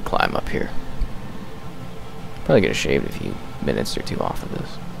think I gotta climb up here. Probably get shaved a few minutes or two off of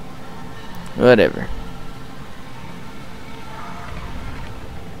this. Whatever.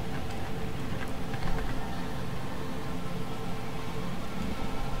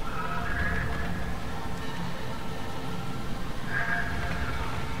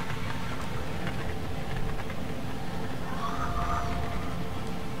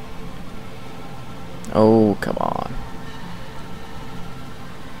 Oh, come on.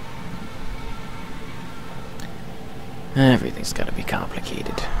 Everything's gotta be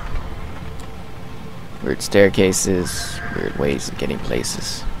complicated. Weird staircases, weird ways of getting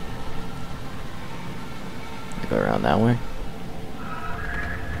places. Go around that way.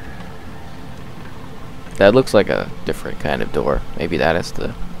 That looks like a different kind of door. Maybe that is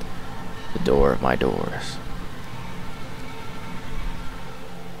the door of my doors.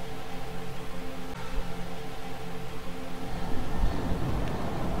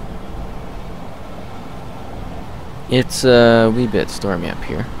 It's a wee bit stormy up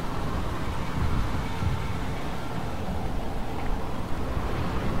here.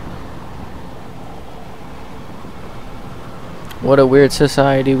 What a weird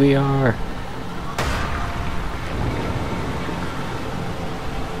society we are.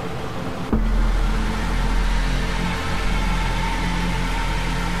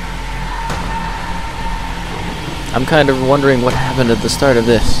 I'm kind of wondering what happened at the start of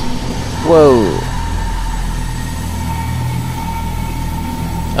this. Whoa.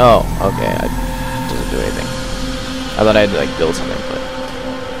 Oh, okay. It doesn't do anything. I thought I had to like build something,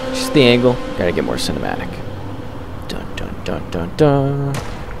 but just the angle. Gotta get more cinematic. Dun dun dun dun dun.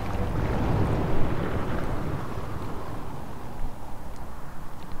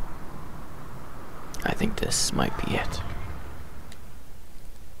 I think this might be it.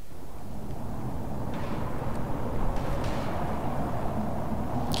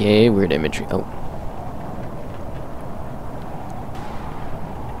 Okay, weird imagery. Oh.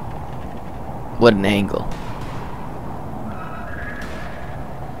 What an angle.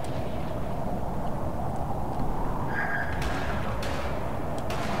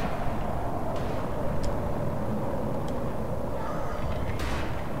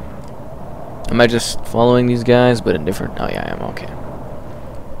 Am I just following these guys, but in different... Oh yeah, I am. Okay.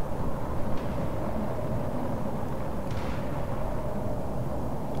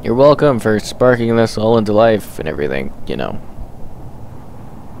 You're welcome for sparking this all into life and everything, you know.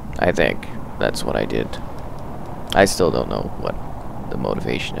 I think that's what I did. I still don't know what the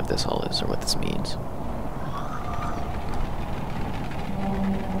motivation of this all is or what this means.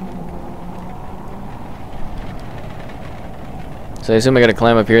 So I assume I gotta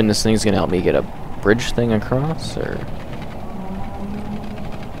climb up here and this thing's gonna help me get a bridge thing across, or...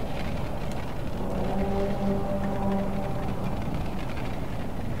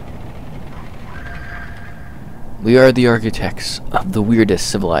 We are the architects of the weirdest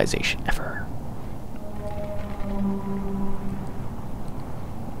civilization ever.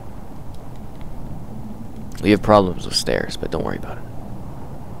 We have problems with stairs, but don't worry about it.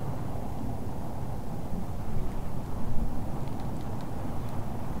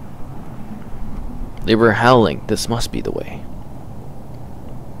 They were howling. This must be the way.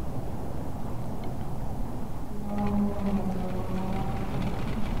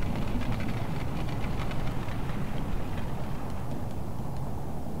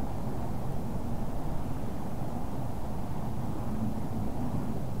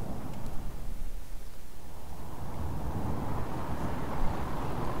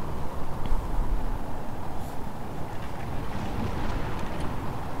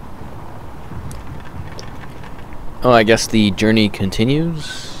 Oh, I guess the journey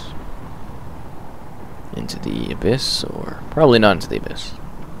continues into the the abyss, or probably not into the abyss.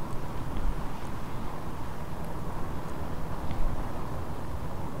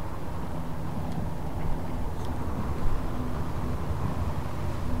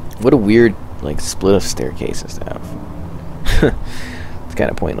 What a weird, like, split of staircases to have. It's kind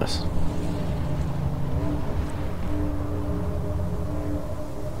of pointless.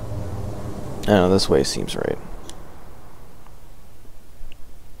 I don't know, this way seems right.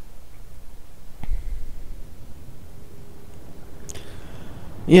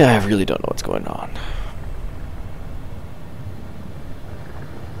 Yeah, I really don't know what's going on.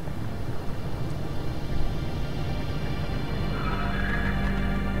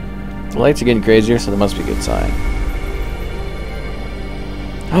 The lights are getting crazier, so there must be a good sign.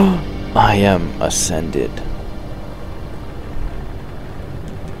 Oh, I am ascended.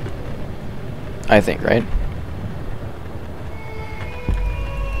 I think, right?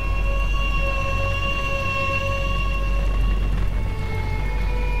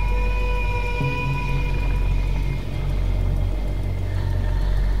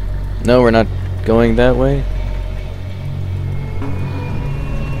 No, we're not going that way.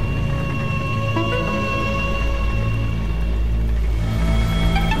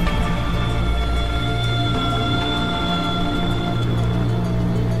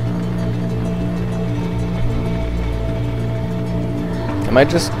 Am I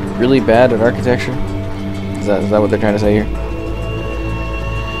just really bad at architecture? Is that what they're trying to say here?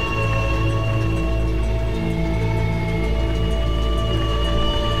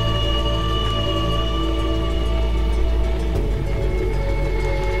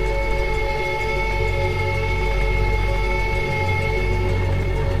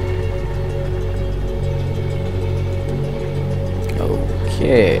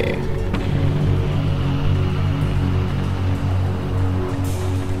 Okay.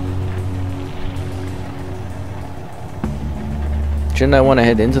 Shouldn't I want to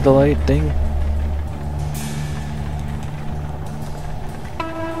head into the light thing?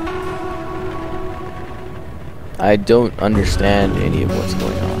 I don't understand any of what's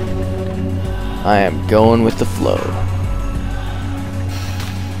going on. I am going with the flow.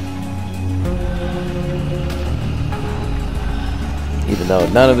 Even though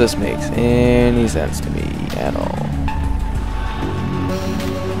none of this makes any sense to me at all.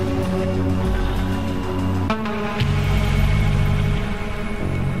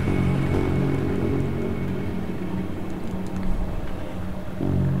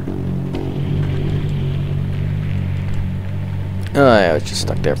 Oh, I was just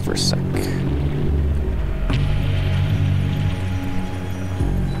stuck there for a sec.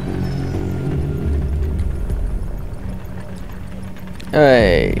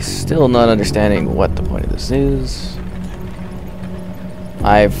 I still not understanding what the point of this is.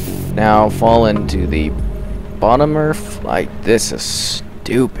 I've now fallen to the bottom earth. Like, this is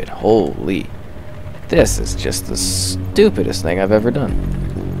stupid. Holy. This is just the stupidest thing I've ever done.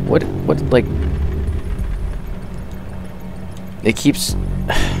 What, like... It keeps...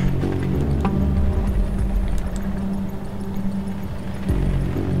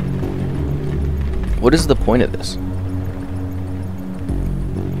 What is the point of this?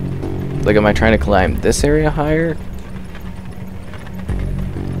 Like, am I trying to climb this area higher?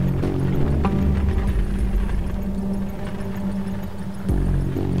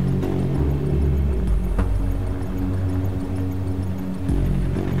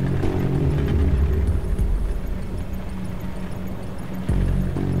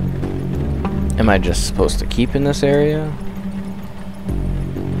 Am I just supposed to keep in this area?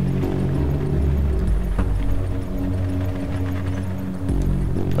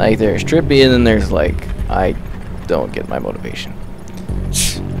 Like, there's trippy, and then there's, like, I don't get my motivation.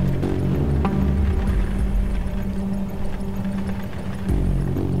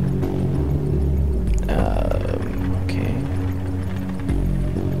 Okay.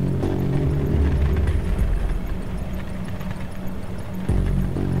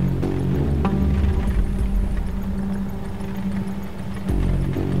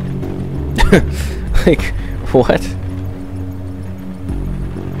 Like, what?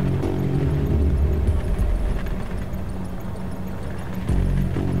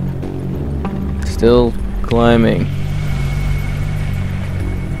 Still climbing.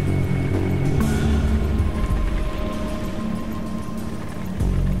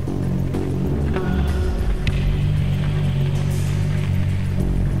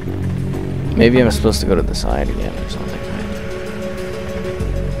 Maybe I'm supposed to go to the side again or something.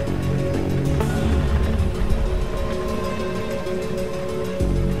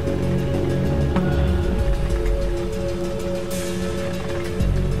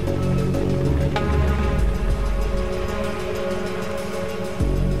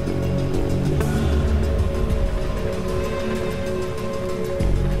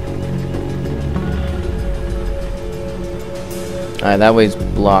 Alright, that way's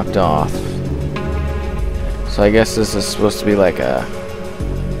blocked off. So I guess this is supposed to be like a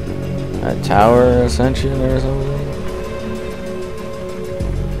tower ascension or something.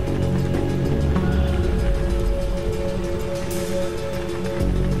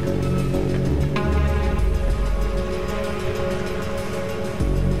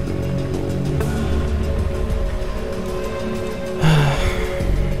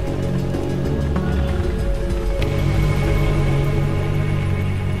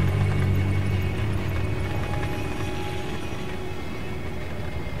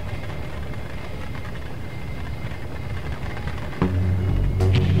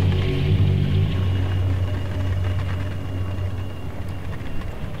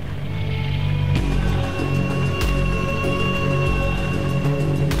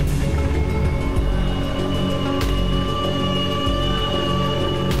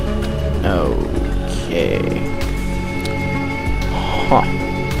 Okay. Huh.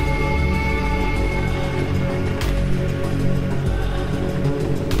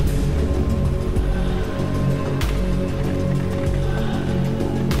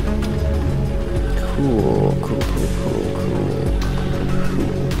 Cool.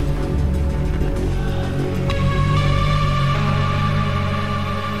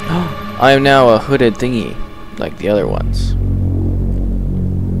 I am now a hooded thingy, like the other ones.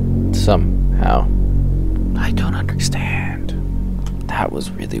 Somehow. I don't understand. That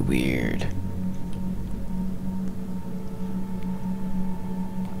was really weird.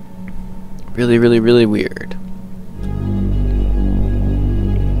 Really weird.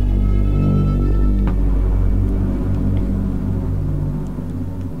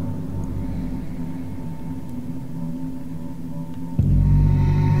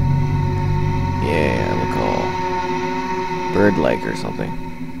 Yeah, look all bird-like or something.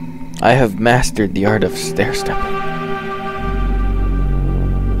 I have mastered the art of stair-stepping.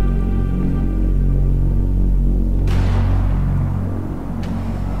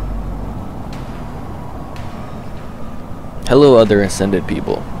 Hello, other ascended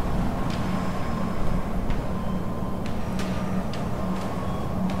people.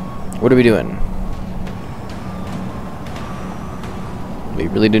 What are we doing? We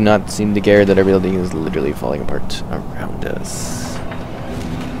really do not seem to care that everything is literally falling apart around us.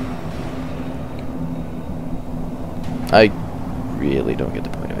 I really don't get the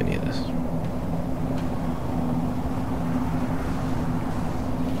point of any of this.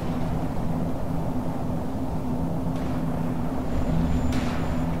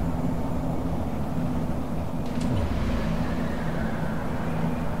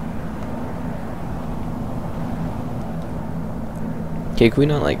 Okay, can we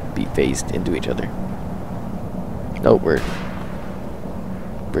not like be phased into each other? No, we're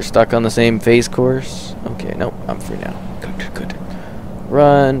stuck on the same phase course. Okay, nope, I'm free now. Good.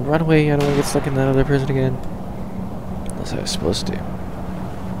 Run away! I don't want to get stuck in that other person again. Unless I was supposed to.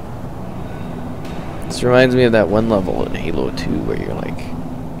 This reminds me of that one level in Halo 2 where you're like,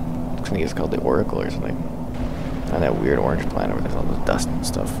 I think it's called the Oracle or something. On that weird orange planet where there's all this dust and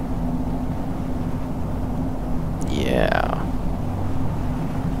stuff. Yeah.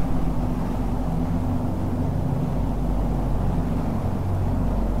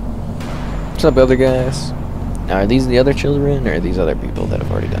 What's up, other guys? Now, are these the other children, or are these other people that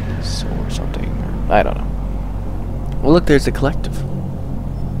have already done this, or something? I don't know. Well, look, there's a collective.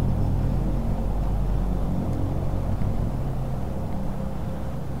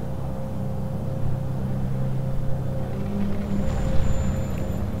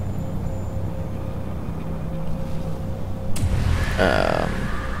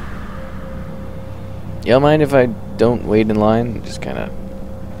 Y'all mind if I don't wait in line? Just kind of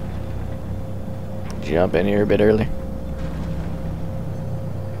jump in here a bit early.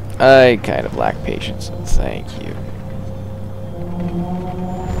 I kind of lack patience, so thank you.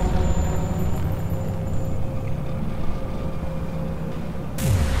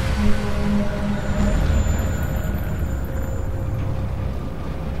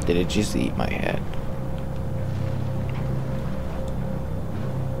 Did it just eat my head?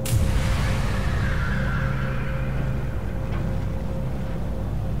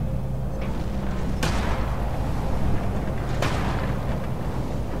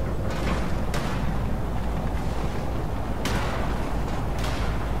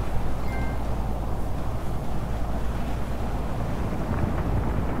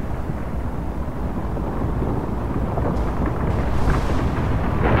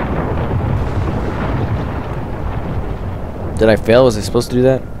 Did I fail? Was I supposed to do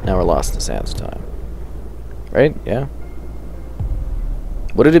that? Now we're lost in the sands of time. Right? Yeah?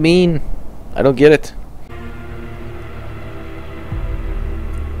 What did it mean? I don't get it.